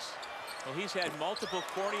of weeks. Well, he's had multiple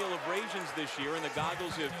corneal abrasions this year, and the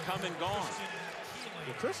goggles have come and gone.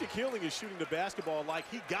 Well, Christian Keeling is shooting the basketball like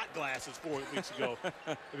he got glasses 4 weeks ago,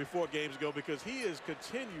 maybe 4 games ago, because he has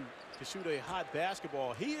continued to shoot a hot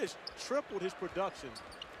basketball. He has tripled his production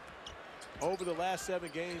over the last 7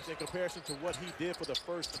 games in comparison to what he did for the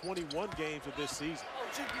first 21 games of this season.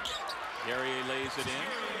 Guerrier lays it in.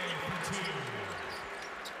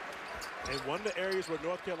 And one of the areas where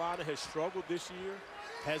North Carolina has struggled this year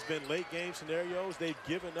has been late game scenarios. They've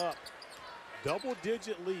given up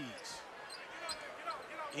double-digit leads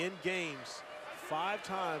in games 5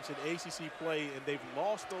 times in ACC play, and they've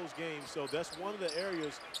lost those games. So that's one of the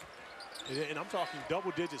areas, and I'm talking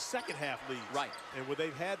double-digit second-half leads. Right. And where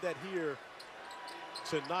they've had that here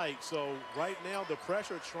tonight. So right now the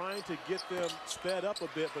pressure trying to get them sped up a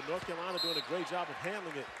bit, but North Carolina doing a great job of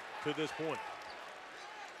handling it to this point.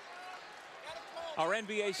 Our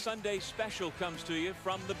NBA Sunday special comes to you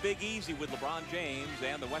from the Big Easy with LeBron James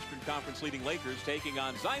and the Western Conference leading Lakers taking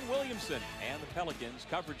on Zion Williamson and the Pelicans.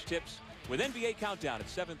 Coverage tips with NBA Countdown at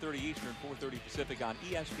 7:30 Eastern, 4:30 Pacific on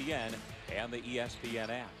ESPN and the ESPN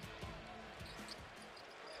app.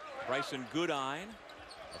 Bryson Goodine,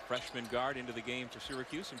 a freshman guard, into the game for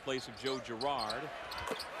Syracuse in place of Joe Girard.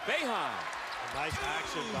 Boeheim. A nice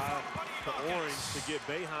action by the Orange to get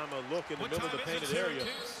Boeheim a look in the middle of the painted area.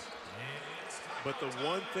 But the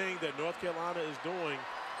one thing that North Carolina is doing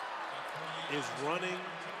is running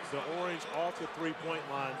the Orange off the three-point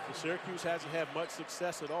line. The Syracuse hasn't had much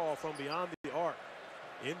success at all from beyond the arc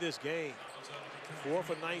in this game. 4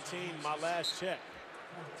 for 19, my last check.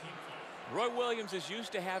 Roy Williams is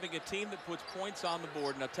used to having a team that puts points on the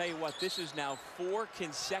board, and I'll tell you what, this is now 4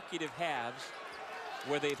 consecutive halves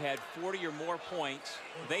where they've had 40 or more points.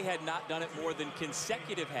 They had not done it more than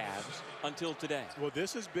consecutive halves until today. Well,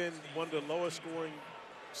 this has been one of the lowest scoring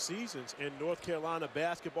seasons in North Carolina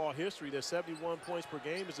basketball history. Their 71 points per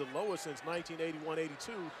game is the lowest since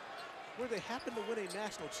 1981-82, where they happened to win a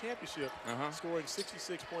national championship, scoring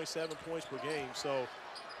 66.7 points per game. So,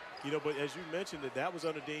 you know, but as you mentioned, that was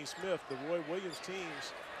under Dean Smith. The Roy Williams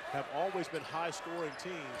teams have always been high-scoring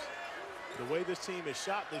teams. The way this team has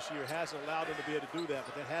shot this year hasn't allowed them to be able to do that,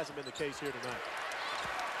 but that hasn't been the case here tonight.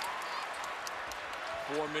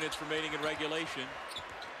 4 minutes remaining in regulation.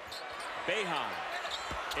 Boeheim,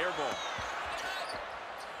 air ball.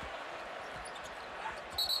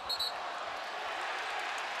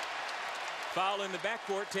 Foul in the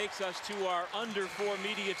backcourt takes us to our under 4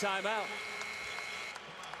 media timeout.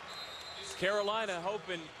 Carolina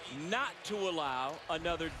hoping not to allow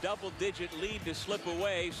another double-digit lead to slip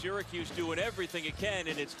away. Syracuse doing everything it can,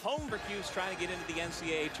 and it's home for Cuse trying to get into the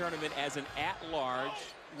NCAA tournament as an at-large.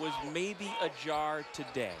 Was maybe ajar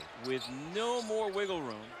today with no more wiggle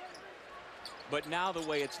room. But now the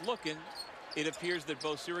way it's looking, it appears that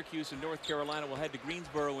both Syracuse and North Carolina will head to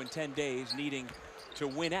Greensboro in 10 days, needing to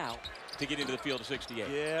win out to get into the field of 68.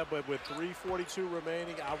 Yeah, but with 3:42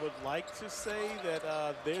 remaining, I would like to say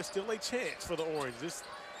that there's still a chance for the Orange. This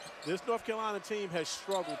North Carolina team has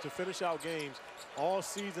struggled to finish out games all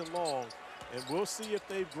season long, and we'll see if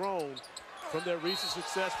they've grown from their recent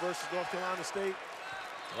success versus North Carolina State.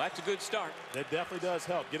 Well, that's a good start. That definitely does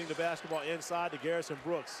help, getting the basketball inside to Garrison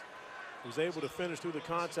Brooks, who's able to finish through the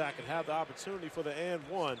contact and have the opportunity for the and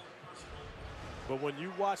one. But when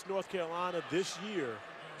you watch North Carolina this year,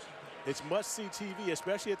 it's must-see TV,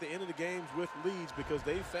 especially at the end of the games with leads, because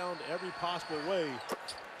they found every possible way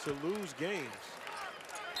to lose games.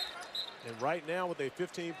 And right now with a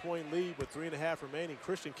 15-point lead with 3.5 remaining,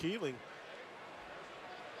 Christian Keeling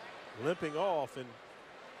limping off. And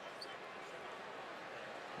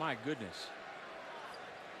my goodness.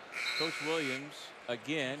 Coach Williams,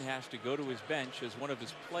 again, has to go to his bench as one of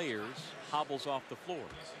his players hobbles off the floor.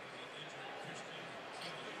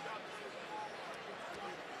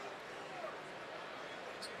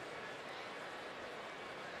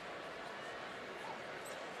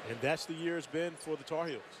 And that's the year it's been for the Tar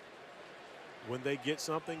Heels. When they get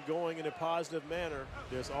something going in a positive manner,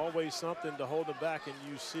 there's always something to hold them back, and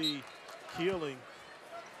you see Keeling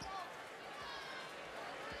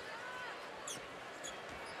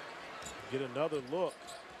get another look.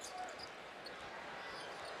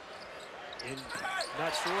 And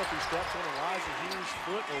not sure if he steps on Elijah Hughes'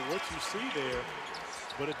 foot or what you see there,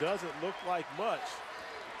 but it doesn't look like much.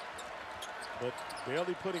 But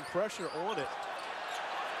barely putting pressure on it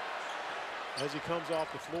as he comes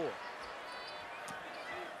off the floor.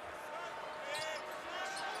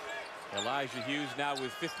 Elijah Hughes now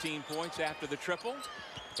with 15 points after the triple.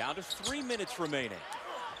 Down to 3 minutes remaining.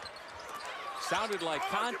 Sounded like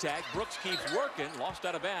contact. Brooks keeps working. Lost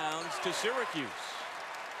out of bounds to Syracuse.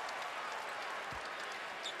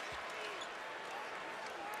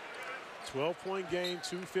 A 12-point game,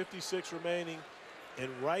 2:56 remaining. And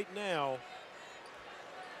right now,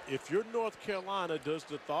 if you're North Carolina, does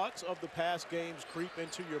the thoughts of the past games creep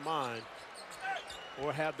into your mind?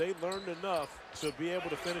 Or have they learned enough to be able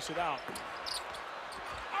to finish it out?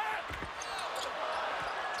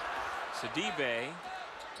 Sidibe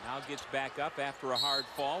now gets back up after a hard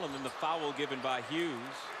fall, and then the foul given by Hughes.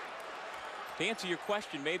 To answer your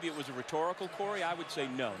question, maybe it was a rhetorical, Corey. I would say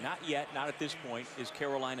no, not yet, not at this point. Is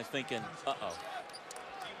Carolina thinking, uh-oh?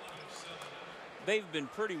 They've been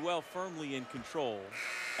pretty well firmly in control,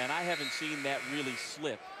 and I haven't seen that really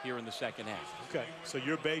slip here in the second half. Okay, so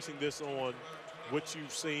you're basing this on what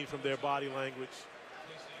you've seen from their body language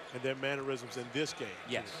and their mannerisms in this game?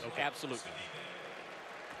 Yes, okay. Absolutely.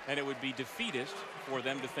 And it would be defeatist for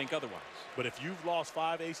them to think otherwise. But if you've lost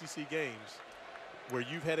 5 ACC games where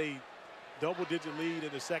you've had a double-digit lead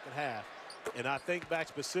in the second half, and I think back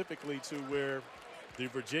specifically to where the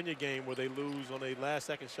Virginia game where they lose on a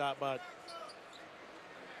last-second shot by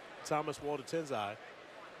Thomas Walter Tenzai,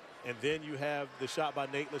 and then you have the shot by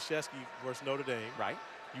Nate Laszewski versus Notre Dame. Right.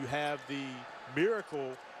 You have the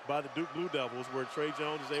miracle by the Duke Blue Devils where Trey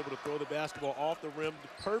Jones is able to throw the basketball off the rim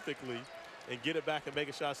perfectly and get it back and make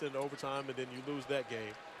a shot into overtime, and then you lose that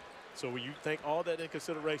game. So when you take all that in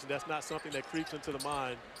consideration, that's not something that creeps into the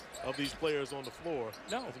mind of these players on the floor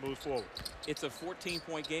as it moves forward. It's a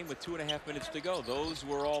 14-point game with 2.5 minutes to go. Those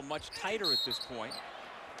were all much tighter at this point.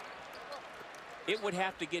 It would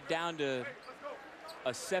have to get down to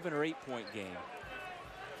a 7 or 8 point game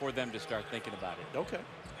for them to start thinking about it. Okay.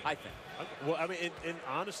 I think. Well, I mean, and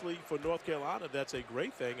honestly, for North Carolina, that's a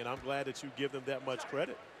great thing, and I'm glad that you give them that much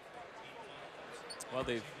credit. Well,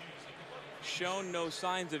 they've shown no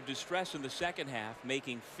signs of distress in the second half,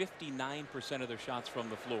 making 59% of their shots from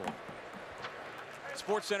the floor.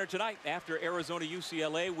 Sports Center tonight after Arizona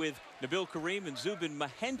UCLA with Nabil Kareem and Zubin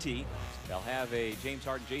Mahenti. They'll have a James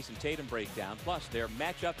Harden, Jason Tatum breakdown. Plus, their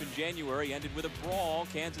matchup in January ended with a brawl.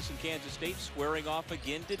 Kansas and Kansas State squaring off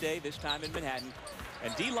again today, this time in Manhattan.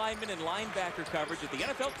 And D lineman and linebacker coverage at the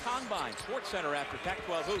NFL Combine. Sports Center after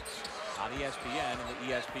Pac-12 Hoops on ESPN and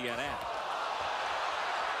the ESPN app.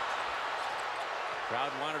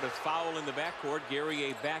 Crowd wanted a foul in the backcourt.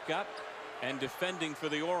 Guerrier back up and defending for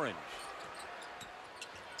the Orange.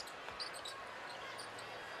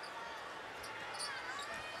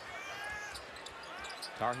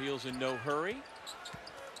 Tar Heels in no hurry.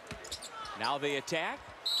 Now they attack.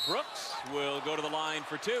 Brooks will go to the line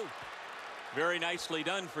for 2. Very nicely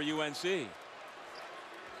done for UNC. And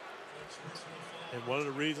one of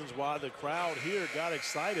the reasons why the crowd here got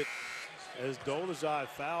excited as Dolezaj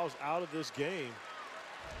fouls out of this game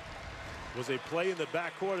was a play in the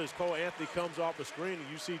backcourt as Cole Anthony comes off the screen,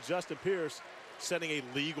 and you see Justin Pierce setting a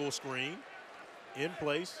legal screen in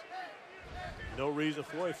place. No reason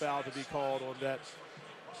for a foul to be called on that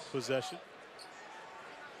possession.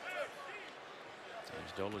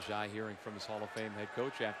 There's Dolezaj hearing from his Hall of Fame head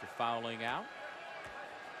coach after fouling out.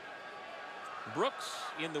 Brooks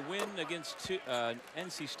in the win against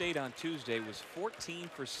NC State on Tuesday was 14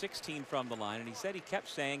 for 16 from the line, and he said he kept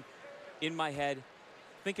saying in my head,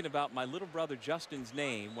 thinking about my little brother Justin's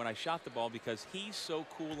name when I shot the ball because he's so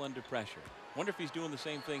cool under pressure. Wonder if he's doing the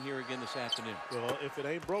same thing here again this afternoon. Well, if it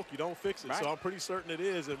ain't broke, you don't fix it. Right. So I'm pretty certain it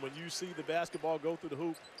is. And when you see the basketball go through the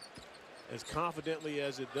hoop as confidently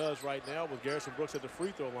as it does right now with Garrison Brooks at the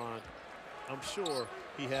free throw line, I'm sure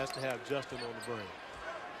he has to have Justin on the brain.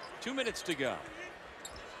 2 minutes to go.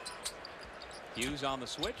 Hughes on the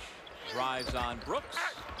switch, drives on Brooks.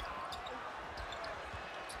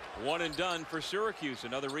 One and done for Syracuse.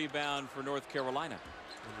 Another rebound for North Carolina.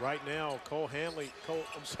 And right now, Cole Anthony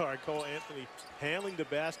handling the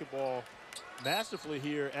basketball masterfully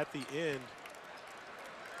here at the end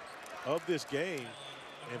of this game.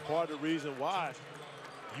 And part of the reason why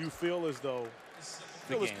you feel as though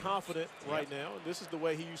is confident right now. And this is the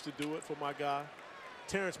way he used to do it for my guy,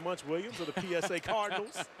 Terrence Munch Williams of the PSA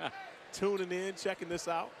Cardinals. Tuning in, checking this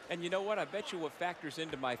out. And you know what? I bet you what factors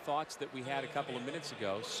into my thoughts that we had a couple of minutes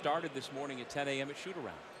ago started this morning at 10 a.m. at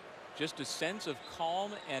shoot-around. Just a sense of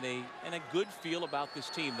calm and a good feel about this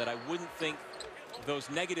team that I wouldn't think those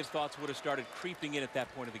negative thoughts would have started creeping in at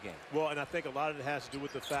that point of the game. Well, and I think a lot of it has to do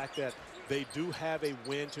with the fact that they do have a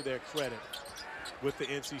win to their credit with the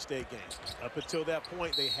NC State game. Up until that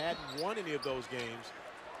point, they hadn't won any of those games.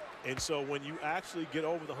 And so when you actually get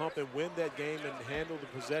over the hump and win that game and handle the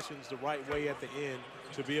possessions the right way at the end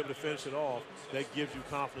to be able to finish it off, that gives you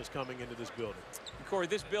confidence coming into this building. Corey,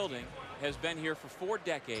 this building has been here for 4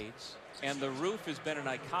 decades, and the roof has been an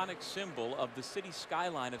iconic symbol of the city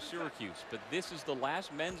skyline of Syracuse. But this is the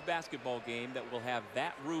last men's basketball game that will have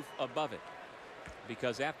that roof above it.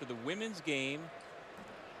 Because after the women's game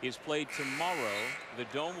is played tomorrow, the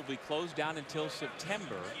dome will be closed down until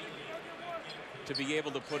September to be able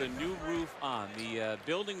to put a new roof on. The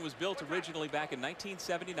building was built originally back in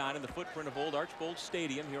 1979 in the footprint of old Archbold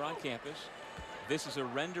Stadium here on campus. This is a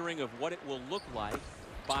rendering of what it will look like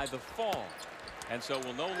by the fall. And so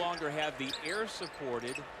we'll no longer have the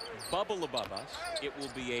air-supported bubble above us. It will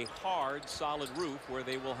be a hard, solid roof where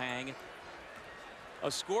they will hang a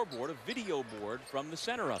scoreboard, a video board from the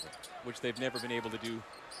center of it, which they've never been able to do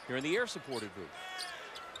here in the air-supported roof.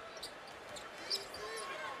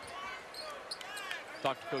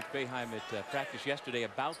 Talked to Coach Boeheim at practice yesterday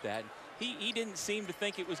about that. He didn't seem to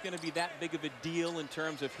think it was going to be that big of a deal in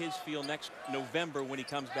terms of his feel next November when he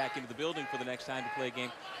comes back into the building for the next time to play a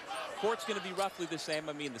game. Court's going to be roughly the same.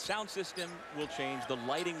 I mean, the sound system will change, the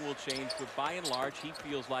lighting will change, but by and large, he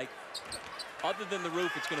feels like, other than the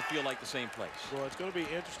roof, it's going to feel like the same place. Well, it's going to be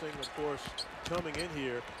interesting, of course, coming in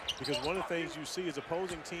here, because one of the things you see is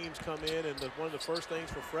opposing teams come in, and one of the first things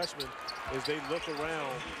for freshmen is they look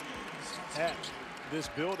around at this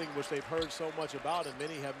building, which they've heard so much about and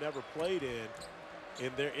many have never played in, and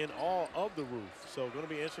they're in awe of the roof. So going to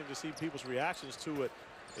be interesting to see people's reactions to it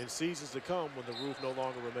in seasons to come when the roof no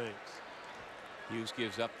longer remains. Hughes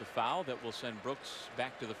gives up the foul that will send Brooks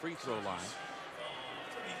back to the free throw line.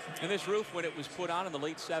 And this roof, when it was put on in the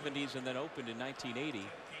late 70s and then opened in 1980,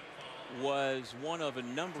 was one of a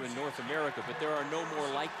number in North America, but there are no more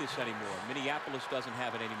like this anymore. Minneapolis doesn't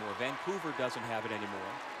have it anymore. Vancouver doesn't have it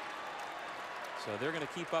anymore. So they're going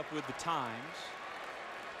to keep up with the times.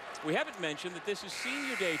 We haven't mentioned that this is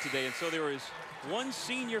senior day today, and so there is one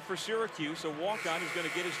senior for Syracuse, a walk-on who's going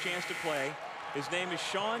to get his chance to play. His name is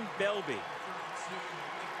Sean Belby.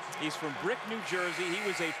 He's from Brick, New Jersey. He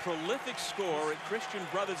was a prolific scorer at Christian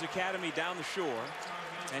Brothers Academy down the shore,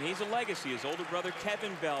 and he's a legacy. His older brother,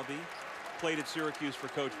 Kevin Belby, played at Syracuse for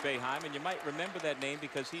Coach Boeheim, and you might remember that name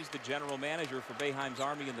because he's the general manager for Boeheim's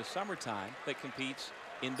Army in the summertime that competes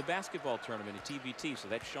in the basketball tournament at TBT. So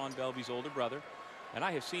that's Sean Belby's older brother, and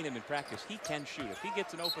I have seen him in practice. He can shoot. If he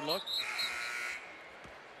gets an open look,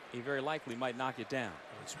 he very likely might knock it down.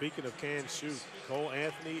 And speaking of can shoot, Cole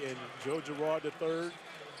Anthony and Joe Girard III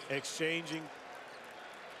exchanging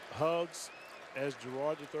hugs as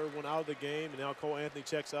Girard III went out of the game, and now Cole Anthony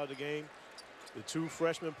checks out of the game. The two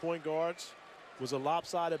freshman point guards was a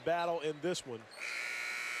lopsided battle in this one.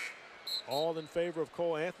 All in favor of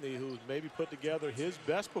Cole Anthony, who's maybe put together his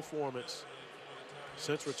best performance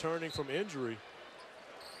since returning from injury.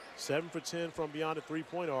 7 for 10 from beyond the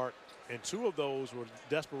three-point arc, and 2 of those were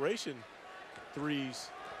desperation threes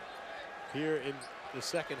here in the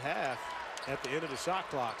second half at the end of the shot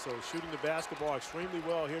clock. So shooting the basketball extremely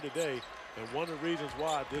well here today, and one of the reasons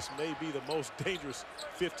why this may be the most dangerous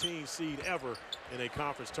 15 seed ever in a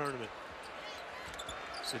conference tournament.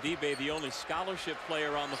 Sidibe, the only scholarship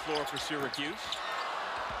player on the floor for Syracuse.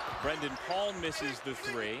 Brendan Paul misses the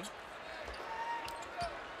three.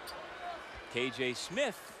 KJ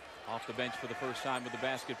Smith off the bench for the first time with the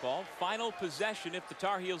basketball. Final possession if the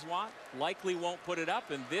Tar Heels want. Likely won't put it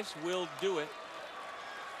up, and this will do it.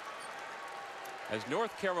 As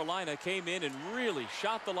North Carolina came in and really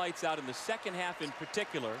shot the lights out in the second half in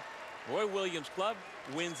particular. Roy Williams' club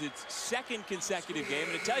wins its second consecutive game.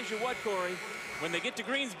 And it tells you what, Corey, when they get to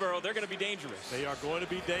Greensboro, they're going to be dangerous. They are going to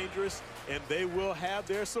be dangerous, and they will have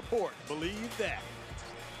their support. Believe that.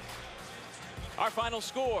 Our final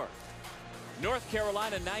score, North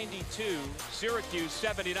Carolina 92, Syracuse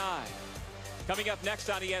 79. Coming up next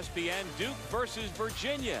on ESPN, Duke versus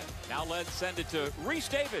Virginia. Now let's send it to Reese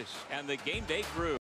Davis and the Game Day crew.